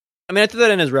 I mean, I threw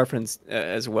that in as reference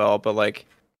as well, but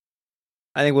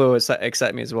I think what would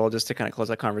excite me as well, just to kind of close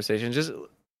that conversation, just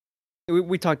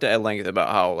we talked at length about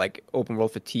how open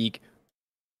world fatigue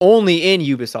only in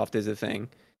Ubisoft is a thing.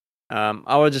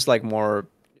 I would just more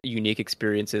unique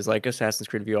experiences like Assassin's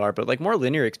Creed VR, but more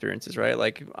linear experiences,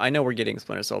 right? I know we're getting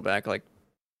Splinter Cell back.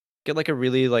 Get a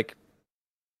really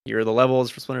here are the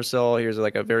levels for Splinter Cell. Here's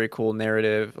a very cool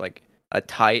narrative, a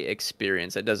tight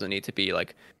experience. It doesn't need to be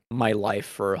my life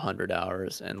for 100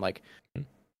 hours, and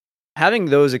having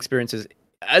those experiences.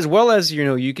 As well as,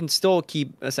 you can still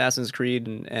keep Assassin's Creed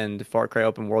and Far Cry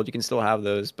open world. You can still have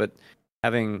those, but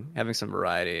having some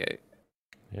variety,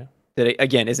 that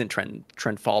again isn't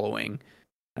trend following,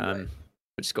 would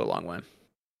just go a long way.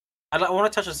 I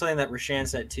want to touch on something that Rashan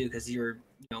said too, because you're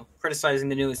criticizing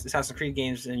the new Assassin's Creed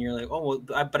games, and you're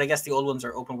but I guess the old ones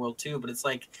are open world too. But it's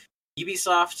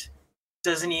Ubisoft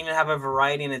doesn't even have a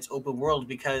variety in its open world,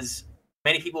 because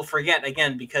many people forget,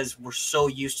 again, because we're so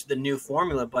used to the new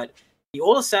formula, but the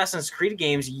old Assassin's Creed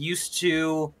games used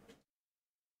to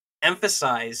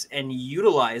emphasize and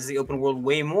utilize the open world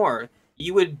way more.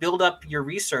 You would build up your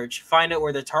research, find out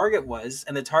where the target was,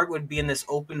 and the target would be in this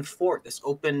open fort, this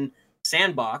open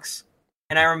sandbox.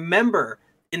 And I remember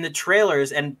in the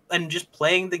trailers and just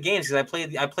playing the games, because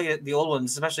I played the old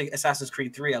ones, especially Assassin's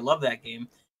Creed 3. I love that game.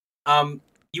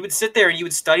 You would sit there and you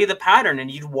would study the pattern and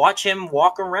you'd watch him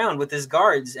walk around with his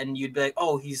guards and you'd be like,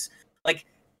 oh, he's like,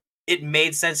 it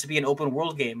made sense to be an open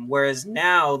world game. Whereas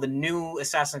now the new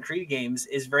Assassin's Creed games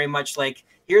is very much like,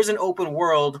 here's an open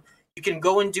world. You can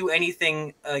go and do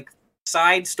anything like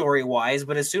side story wise,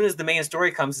 but as soon as the main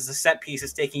story comes, it's a set piece.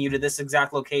 It's taking you to this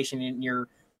exact location and you're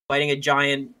fighting a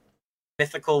giant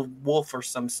mythical wolf or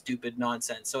some stupid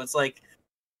nonsense. So it's like,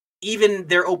 even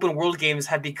their open world games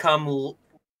have become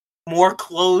more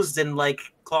closed and like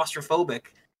claustrophobic.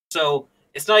 So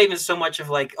it's not even so much of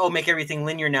like, oh, make everything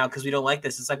linear now because we don't like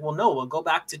this. It's like, well, no, we'll go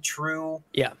back to true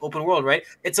open world, right?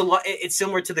 It's a lot. It's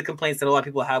similar to the complaints that a lot of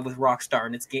people have with Rockstar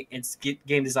and its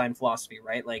game design philosophy,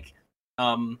 right? Like,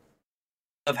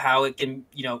 of how it can,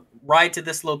 ride to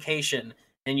this location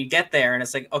and you get there and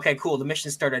it's like, okay, cool, the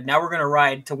mission started. Now we're gonna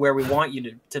ride to where we want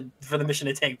you to for the mission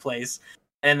to take place,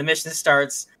 and the mission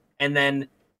starts, and then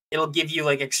it'll give you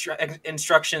like extra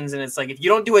instructions, and it's like, if you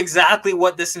don't do exactly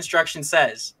what this instruction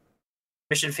says,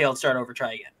 mission failed, start over,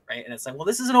 try again, right? And it's like, well,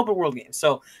 this is an open world game.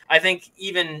 So I think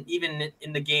even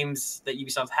in the games that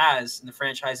Ubisoft has, in the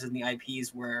franchises and the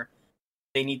IPs where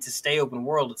they need to stay open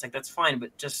world, it's like, that's fine,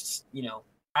 but just,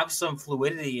 have some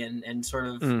fluidity and sort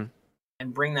of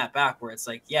and bring that back where it's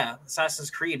like, yeah, Assassin's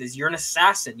Creed you're an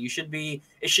assassin. It should be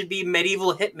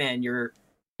medieval Hitman. You're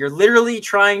literally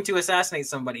trying to assassinate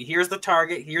somebody. Here's the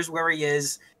target. Here's where he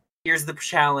is. Here's the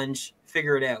challenge.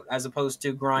 Figure it out, as opposed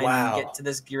to grind and get to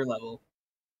this gear level.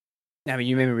 I mean,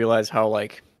 you made me realize how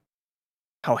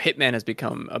Hitman has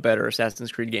become a better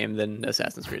Assassin's Creed game than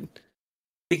Assassin's Creed.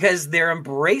 Because they're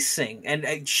embracing,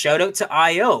 and shout out to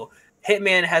IO.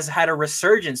 Hitman has had a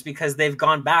resurgence because they've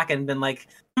gone back and been like,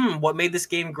 what made this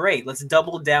game great? Let's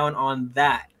double down on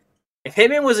that. If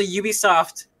Hitman was a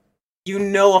Ubisoft,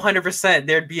 100%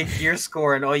 there'd be a gear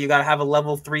score and you gotta have a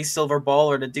level 3 silver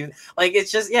baller to do. Like,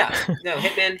 it's just, no,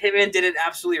 Hitman did it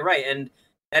absolutely right, and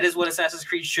that is what Assassin's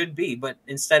Creed should be. But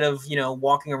instead of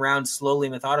walking around slowly,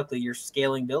 methodically, you're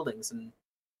scaling buildings, and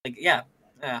like,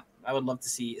 I would love to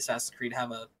see Assassin's Creed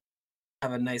have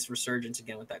a nice resurgence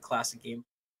again with that classic game.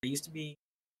 It used to be.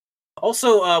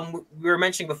 Also, we were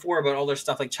mentioning before about all their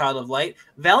stuff like Child of Light,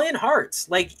 Valiant Hearts.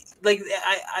 Like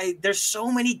there's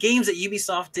so many games that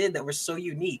Ubisoft did that were so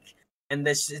unique, and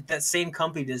that same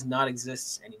company does not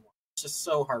exist anymore. It's just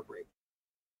so heartbreaking.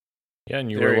 Yeah,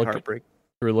 and you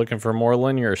were looking for more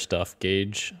linear stuff.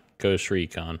 Gage, Ghost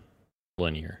Recon,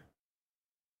 linear.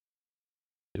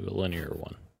 Do a linear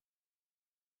one.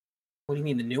 What do you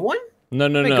mean, the new one? No.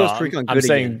 Ghost Recon I'm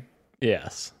saying again.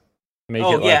 Yes. Make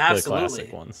it like the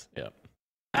classic ones. Yep.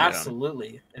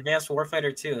 Absolutely. Advanced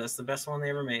Warfighter 2. That's the best one they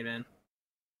ever made, man.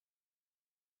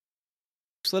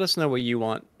 Just let us know what you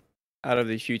want out of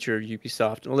the future of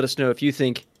Ubisoft. And let us know if you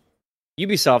think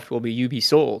Ubisoft will be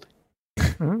Ubisold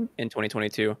in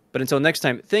 2022. But until next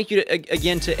time, thank you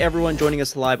again to everyone joining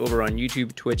us live over on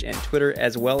YouTube, Twitch, and Twitter,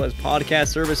 as well as podcast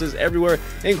services everywhere,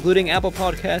 including Apple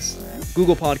Podcasts,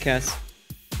 Google Podcasts,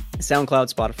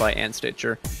 SoundCloud, Spotify, and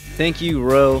Stitcher. Thank you,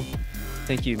 Ro.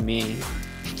 Thank you, me.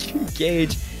 Thank you,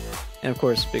 Gage. And of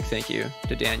course, big thank you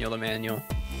to Daniel Emanuel.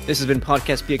 This has been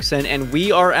Podcast PXN, and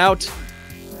we are out.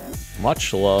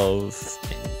 Much love,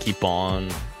 and keep on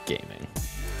gaming.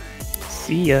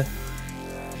 See ya.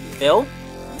 Phil?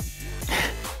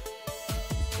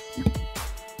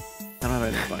 I don't have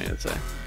anything funny to say.